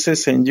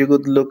places and you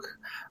could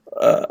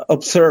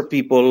observe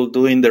people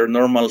doing their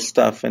normal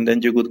stuff, and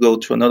then you could go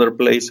to another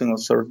place and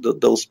observe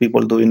those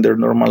people doing their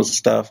normal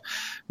stuff.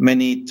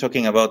 Many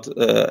talking about,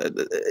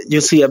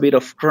 you see a bit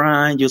of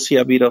crime, you see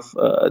a bit of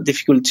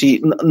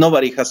difficulty.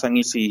 Nobody has an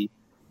easy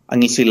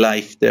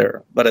life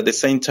there, but at the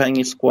same time,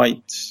 it's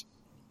quite,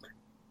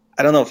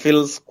 I don't know,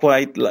 feels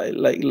quite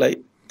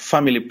like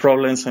family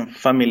problems and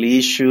family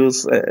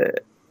issues.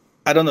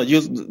 I don't know.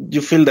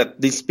 You feel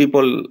that these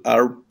people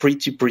are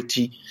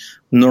pretty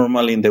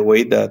normal in the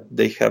way that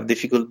they have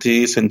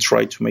difficulties and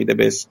try to make the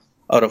best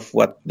out of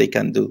what they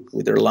can do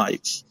with their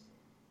lives.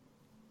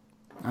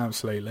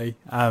 Absolutely.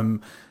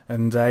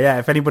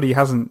 If anybody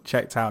hasn't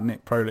checked out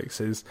Nick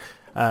Prolix's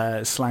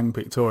Slang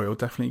Pictorial,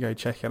 definitely go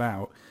check it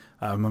out.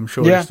 I'm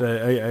sure just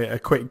a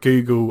quick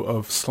Google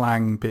of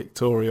Slang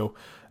Pictorial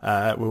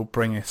will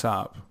bring it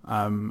up.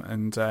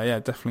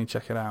 Definitely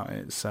check it out.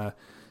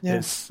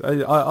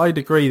 I'd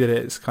agree that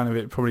it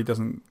probably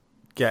doesn't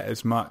get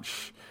as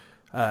much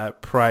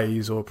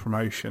praise or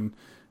promotion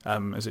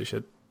as it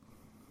should.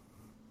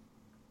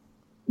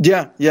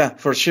 Yeah,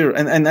 for sure.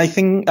 And I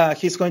think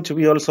he's going to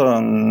be also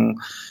in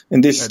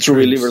this True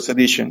Believers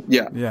edition.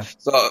 Yeah.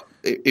 So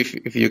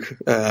if you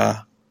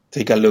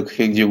take a look,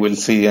 you will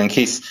see, and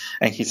he's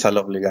a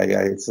lovely guy.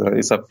 It's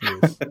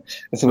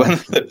one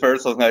of the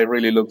persons I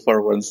really look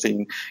forward to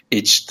seeing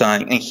each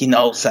time, and he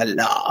knows a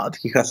lot.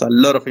 He has a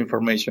lot of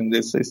information.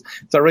 It's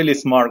a really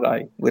smart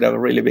guy with a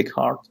really big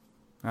heart.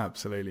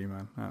 Absolutely,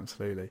 man.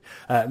 Absolutely.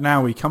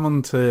 Now we come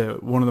on to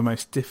one of the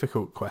most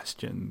difficult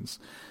questions,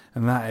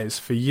 and that is,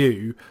 for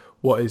you,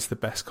 what is the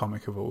best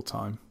comic of all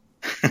time?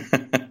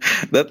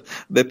 The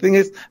thing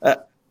is,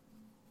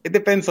 it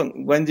depends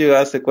on when you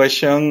ask the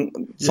question.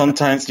 Yeah.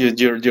 Sometimes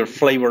your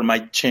flavor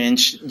might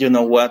change. You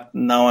know what?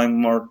 Now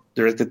I'm more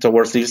directed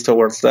towards this,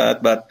 towards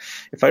that. But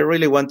if I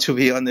really want to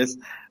be honest,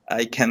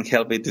 I can't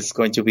help it. It's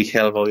going to be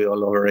Hellboy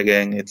all over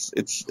again. It's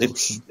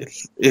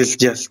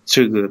just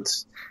too good.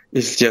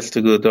 It's just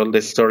too good. All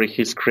the story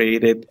he's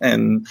created,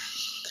 and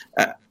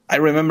I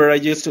remember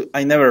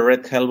I never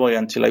read Hellboy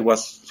until I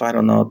was, I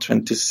don't know,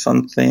 20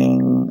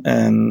 something,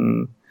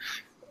 and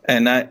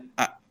I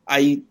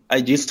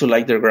used to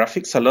like their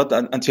graphics a lot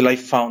until I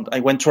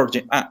went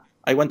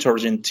to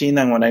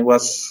Argentina when I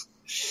was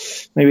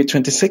maybe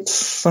 26,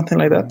 something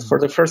like that, for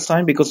the first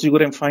time, because you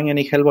couldn't find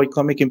any Hellboy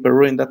comic in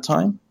Peru in that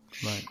time.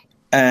 Right.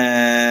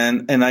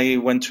 And I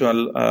went to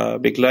a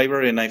big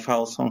library and I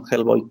found some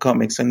Hellboy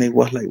comics, and it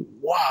was like,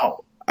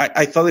 wow.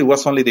 I thought it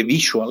was only the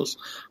visuals,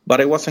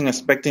 but I wasn't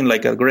expecting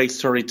like a great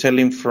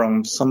storytelling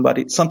from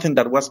something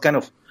that was kind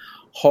of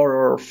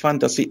horror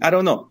fantasy. I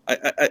don't know.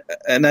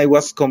 And I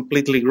was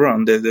completely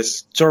wrong. The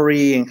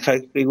story and how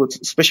it was,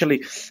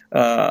 especially,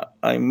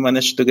 I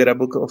managed to get a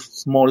book of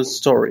small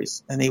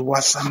stories, and it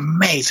was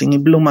amazing.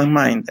 It blew my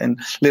mind, and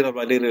little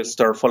by little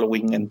started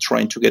following and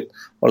trying to get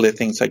all the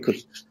things I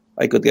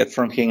could get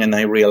from him, and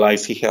I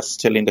realized he has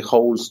telling the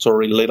whole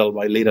story little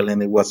by little,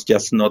 and it was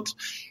just not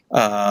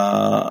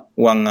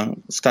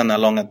one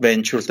standalone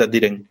adventures that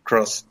didn't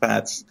cross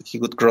paths. He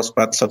could cross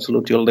paths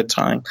absolutely all the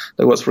time.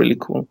 That was really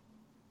cool.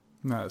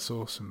 No, it's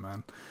awesome,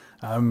 man.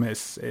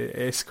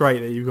 It's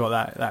great that you've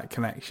got that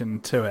connection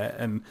to it,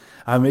 and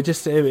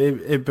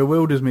it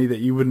bewilders me that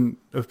you wouldn't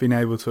have been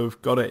able to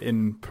have got it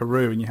in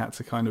Peru, and you had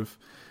to kind of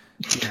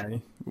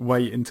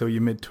wait until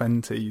your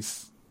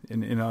mid-20s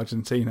in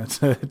Argentina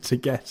to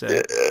get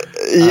it.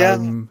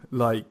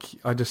 Like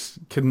I just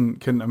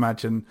couldn't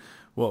imagine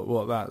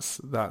what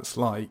that's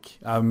like.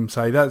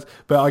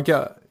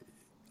 But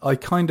I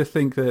kind of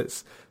think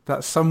that's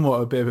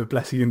somewhat a bit of a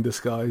blessing in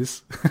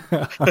disguise,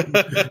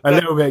 a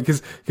little bit,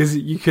 because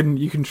you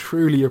can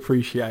truly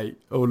appreciate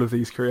all of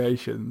these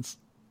creations.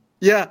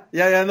 Yeah,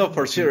 no,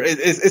 for sure.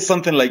 It's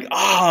something like,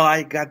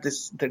 I got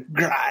the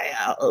guy,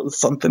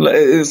 something like,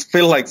 it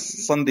feels like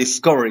some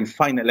discovery.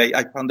 Finally,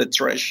 I found the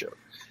treasure.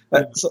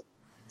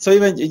 So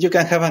even you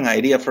can have an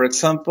idea. For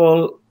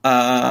example,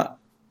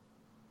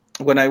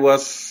 when I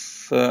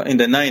was in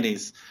the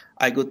 90s,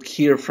 I could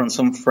hear from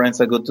some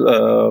friends, I could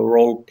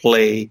role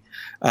play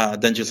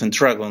Dungeons and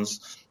Dragons,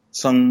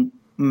 some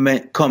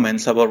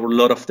comments about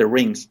Lord of the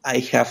Rings. I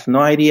have no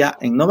idea,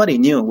 and nobody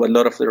knew what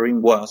Lord of the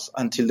Rings was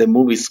until the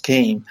movies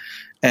came,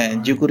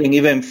 and you couldn't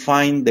even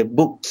find the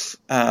books.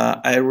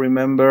 I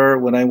remember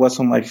when I was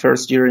on my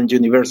first year in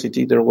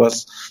university, there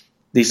was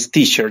this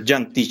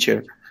young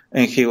teacher,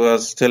 and he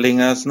was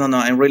telling us, no,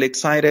 I'm really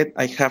excited.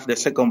 I have the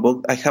second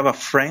book. I have a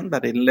friend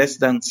that in less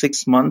than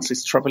 6 months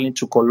is traveling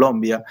to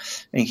Colombia,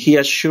 and he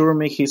assured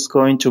me he's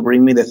going to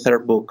bring me the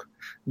third book.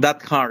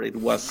 That hard it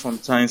was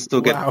sometimes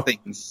to get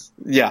things.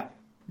 Yeah.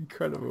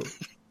 Incredible.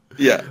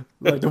 Yeah.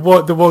 Like the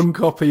one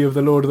copy of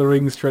the Lord of the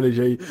Rings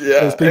trilogy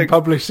that's been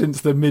published since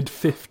the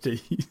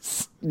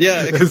mid-50s.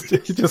 Yeah.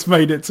 He just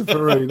made it to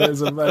Peru. That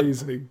is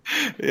amazing.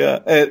 Yeah.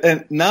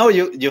 And now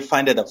you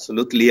find it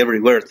absolutely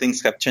everywhere.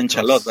 Things have changed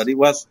a lot, but it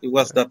was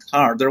that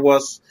hard. There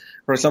was,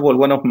 for example,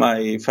 one of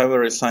my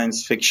favorite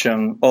science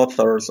fiction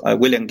authors,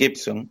 William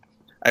Gibson.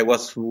 I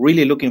was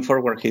really looking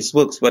forward to his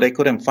books, but I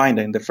couldn't find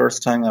them the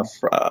first time of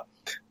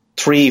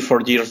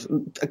 3-4 years,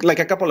 like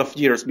a couple of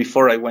years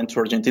before I went to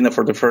Argentina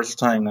for the first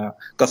time. A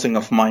cousin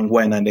of mine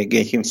went and they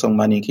gave him some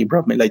money, and he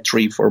brought me like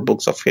 3-4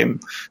 books of him,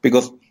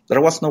 because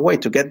there was no way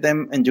to get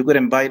them, and you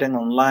couldn't buy them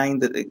online.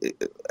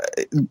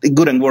 It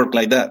couldn't work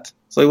like that.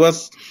 So it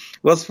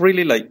was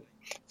really like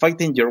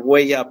fighting your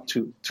way up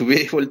to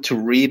be able to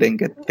read and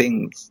get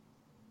things.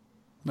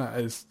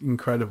 That is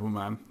incredible,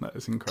 man. That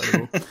is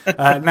incredible.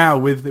 Now,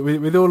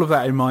 with all of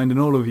that in mind and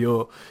all of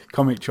your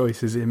comic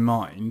choices in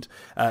mind,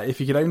 if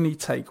you could only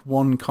take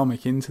one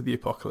comic into the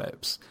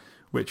apocalypse,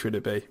 which would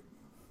it be?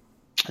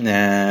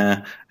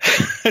 Nah.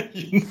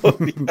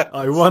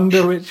 I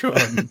wonder which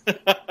one.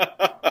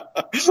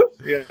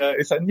 Yeah,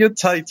 it's a new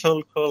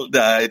title called.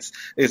 I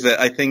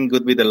think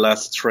would be the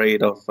last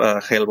trade of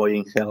Hellboy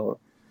in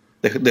Hell.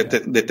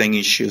 The 10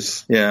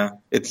 issues. Yeah.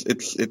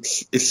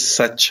 It's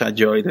such a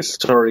joy. The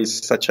story is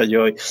such a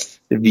joy.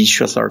 The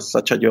visuals are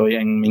such a joy.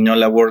 And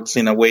Mignola works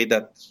in a way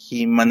that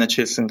he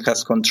manages and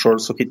has control,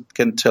 so he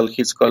can tell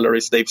his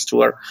colorist, Dave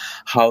Stewart,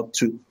 how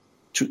to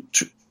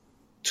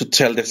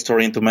tell the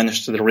story and to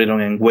manage the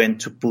rhythm, and when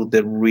to put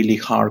the really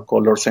hard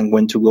colors and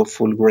when to go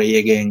full gray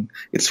again.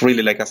 It's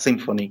really like a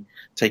symphony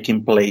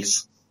taking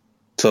place.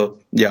 So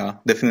yeah,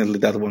 definitely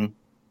that one.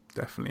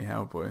 Definitely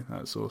Hellboy.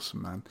 That's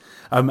awesome, man.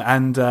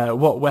 And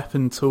what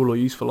weapon, tool, or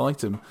useful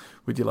item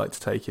would you like to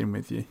take in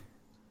with you?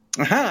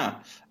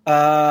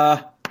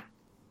 I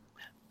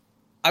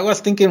was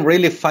thinking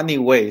really funny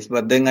ways,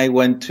 but then I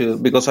went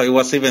because I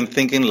was even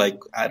thinking like,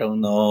 I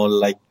don't know,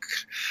 like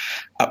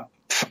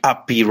a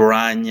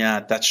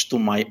piranha attached to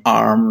my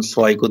arm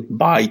so I could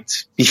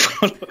bite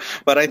people.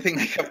 But I think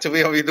I have to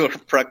be a bit more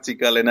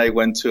practical, and I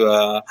went to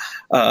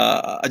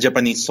a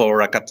Japanese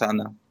sword, a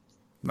katana.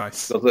 Nice.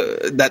 So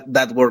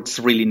that works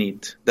really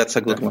neat. That's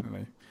a good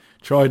one.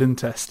 Tried and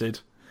tested.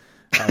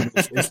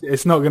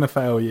 It's not going to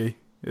fail you,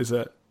 is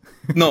it?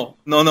 No,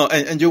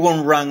 and you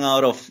won't run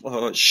out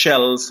of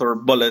shells or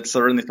bullets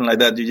or anything like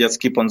that. You just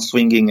keep on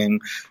swinging,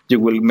 and you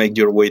will make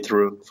your way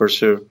through for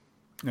sure.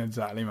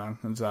 Exactly, man.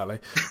 Exactly.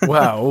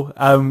 Well,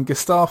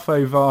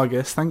 Gustaffo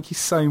Vargas, thank you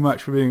so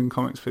much for being in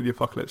Comics for the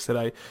Apocalypse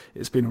today.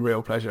 It's been a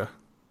real pleasure.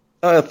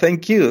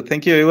 Thank you.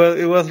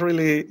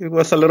 It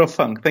was a lot of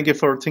fun. Thank you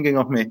for thinking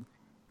of me.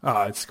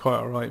 It's quite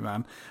all right,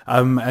 man.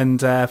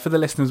 And for the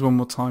listeners, one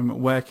more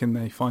time, where can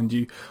they find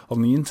you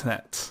on the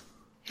internet?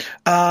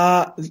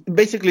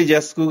 Basically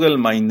just Google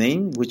my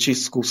name, which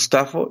is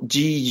Gustaffo,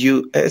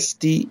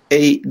 Gustaffo,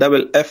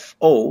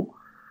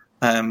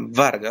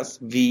 Vargas,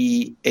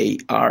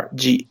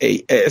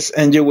 Vargas,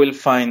 and you will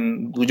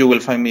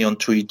find me on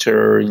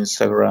Twitter,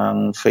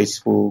 Instagram,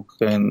 Facebook,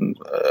 and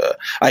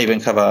I even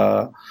have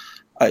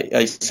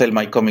I sell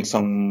my comics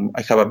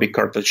I have a big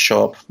cartel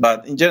shop,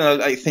 but in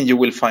general, I think you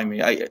will find me.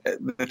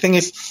 The thing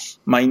is,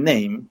 my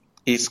name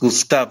is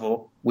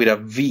Gustaffo with a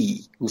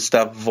V,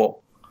 Gustaffo.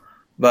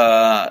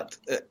 But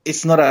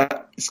it's not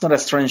a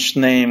strange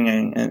name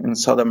in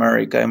South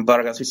America, and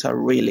Vargas is a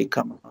really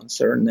common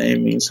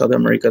surname in South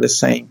America, the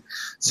same.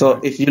 So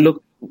if you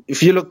look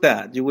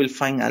that, you will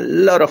find a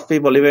lot of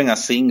people, even a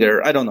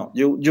singer. I don't know.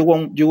 You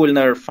will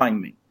never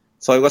find me.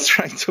 So I was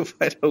trying to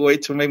find a way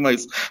to make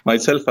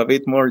myself a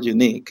bit more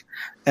unique,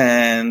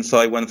 and so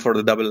I went for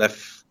the double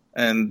F.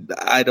 And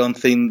I don't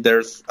think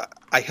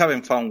I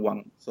haven't found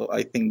one. So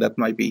I think that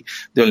might be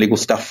the only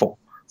Gustaffo.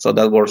 So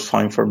that works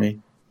fine for me.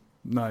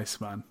 Nice,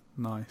 man.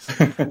 Nice.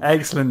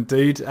 Excellent,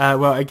 dude.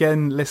 Well,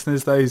 again,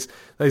 listeners, those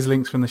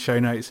links from the show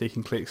notes, so you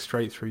can click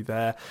straight through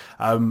there.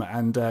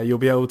 And you'll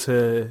be able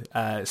to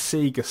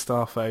see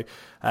Gustaffo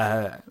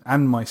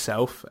and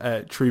myself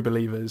at True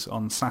Believers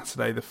on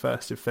Saturday, the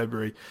 1st of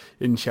February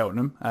in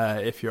Cheltenham,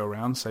 if you're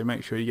around. So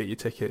make sure you get your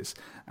tickets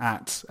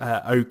at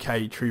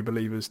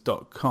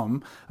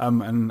oktruebelievers.com.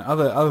 And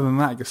other than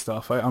that,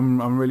 Gustaffo,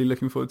 I'm really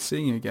looking forward to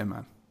seeing you again,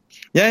 man.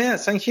 Yeah,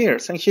 same here,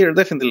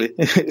 definitely.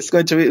 It's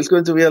going to be, I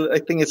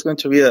think it's going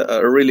to be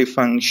a really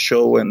fun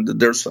show, and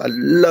there's a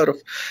lot of,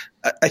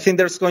 I think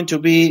there's going to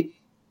be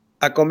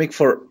a comic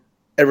for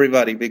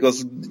everybody,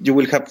 because you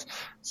will have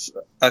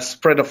a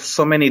spread of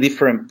so many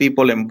different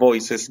people and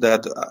voices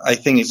that I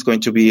think it's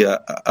going to be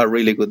a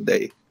really good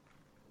day.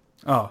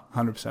 Oh,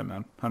 100%,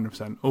 man.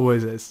 100%.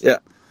 Always is. Yeah.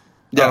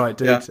 All right,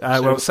 dude. Yeah,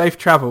 sure. Well, safe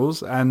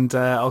travels, and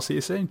I'll see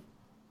you soon.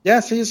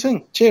 Yeah, see you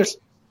soon. Cheers.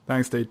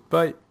 Thanks, dude.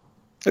 Bye.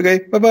 Okay,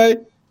 bye-bye.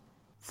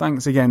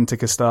 Thanks again to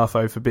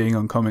Gustaffo for being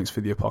on Comics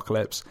for the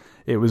Apocalypse.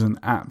 It was an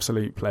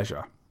absolute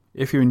pleasure.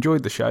 If you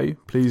enjoyed the show,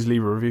 please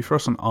leave a review for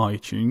us on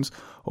iTunes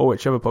or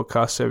whichever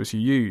podcast service you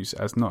use,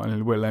 as not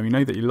only will let me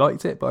know that you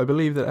liked it, but I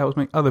believe that it helps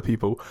make other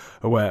people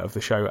aware of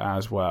the show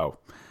as well.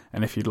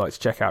 And if you'd like to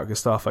check out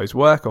Gustaffo's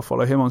work or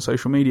follow him on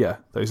social media,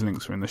 those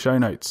links are in the show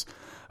notes,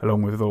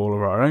 along with all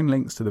of our own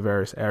links to the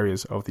various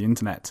areas of the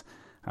internet.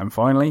 And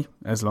finally,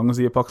 as long as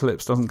the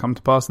apocalypse doesn't come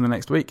to pass in the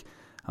next week,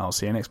 I'll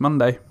see you next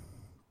Monday.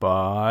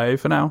 Bye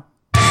for now.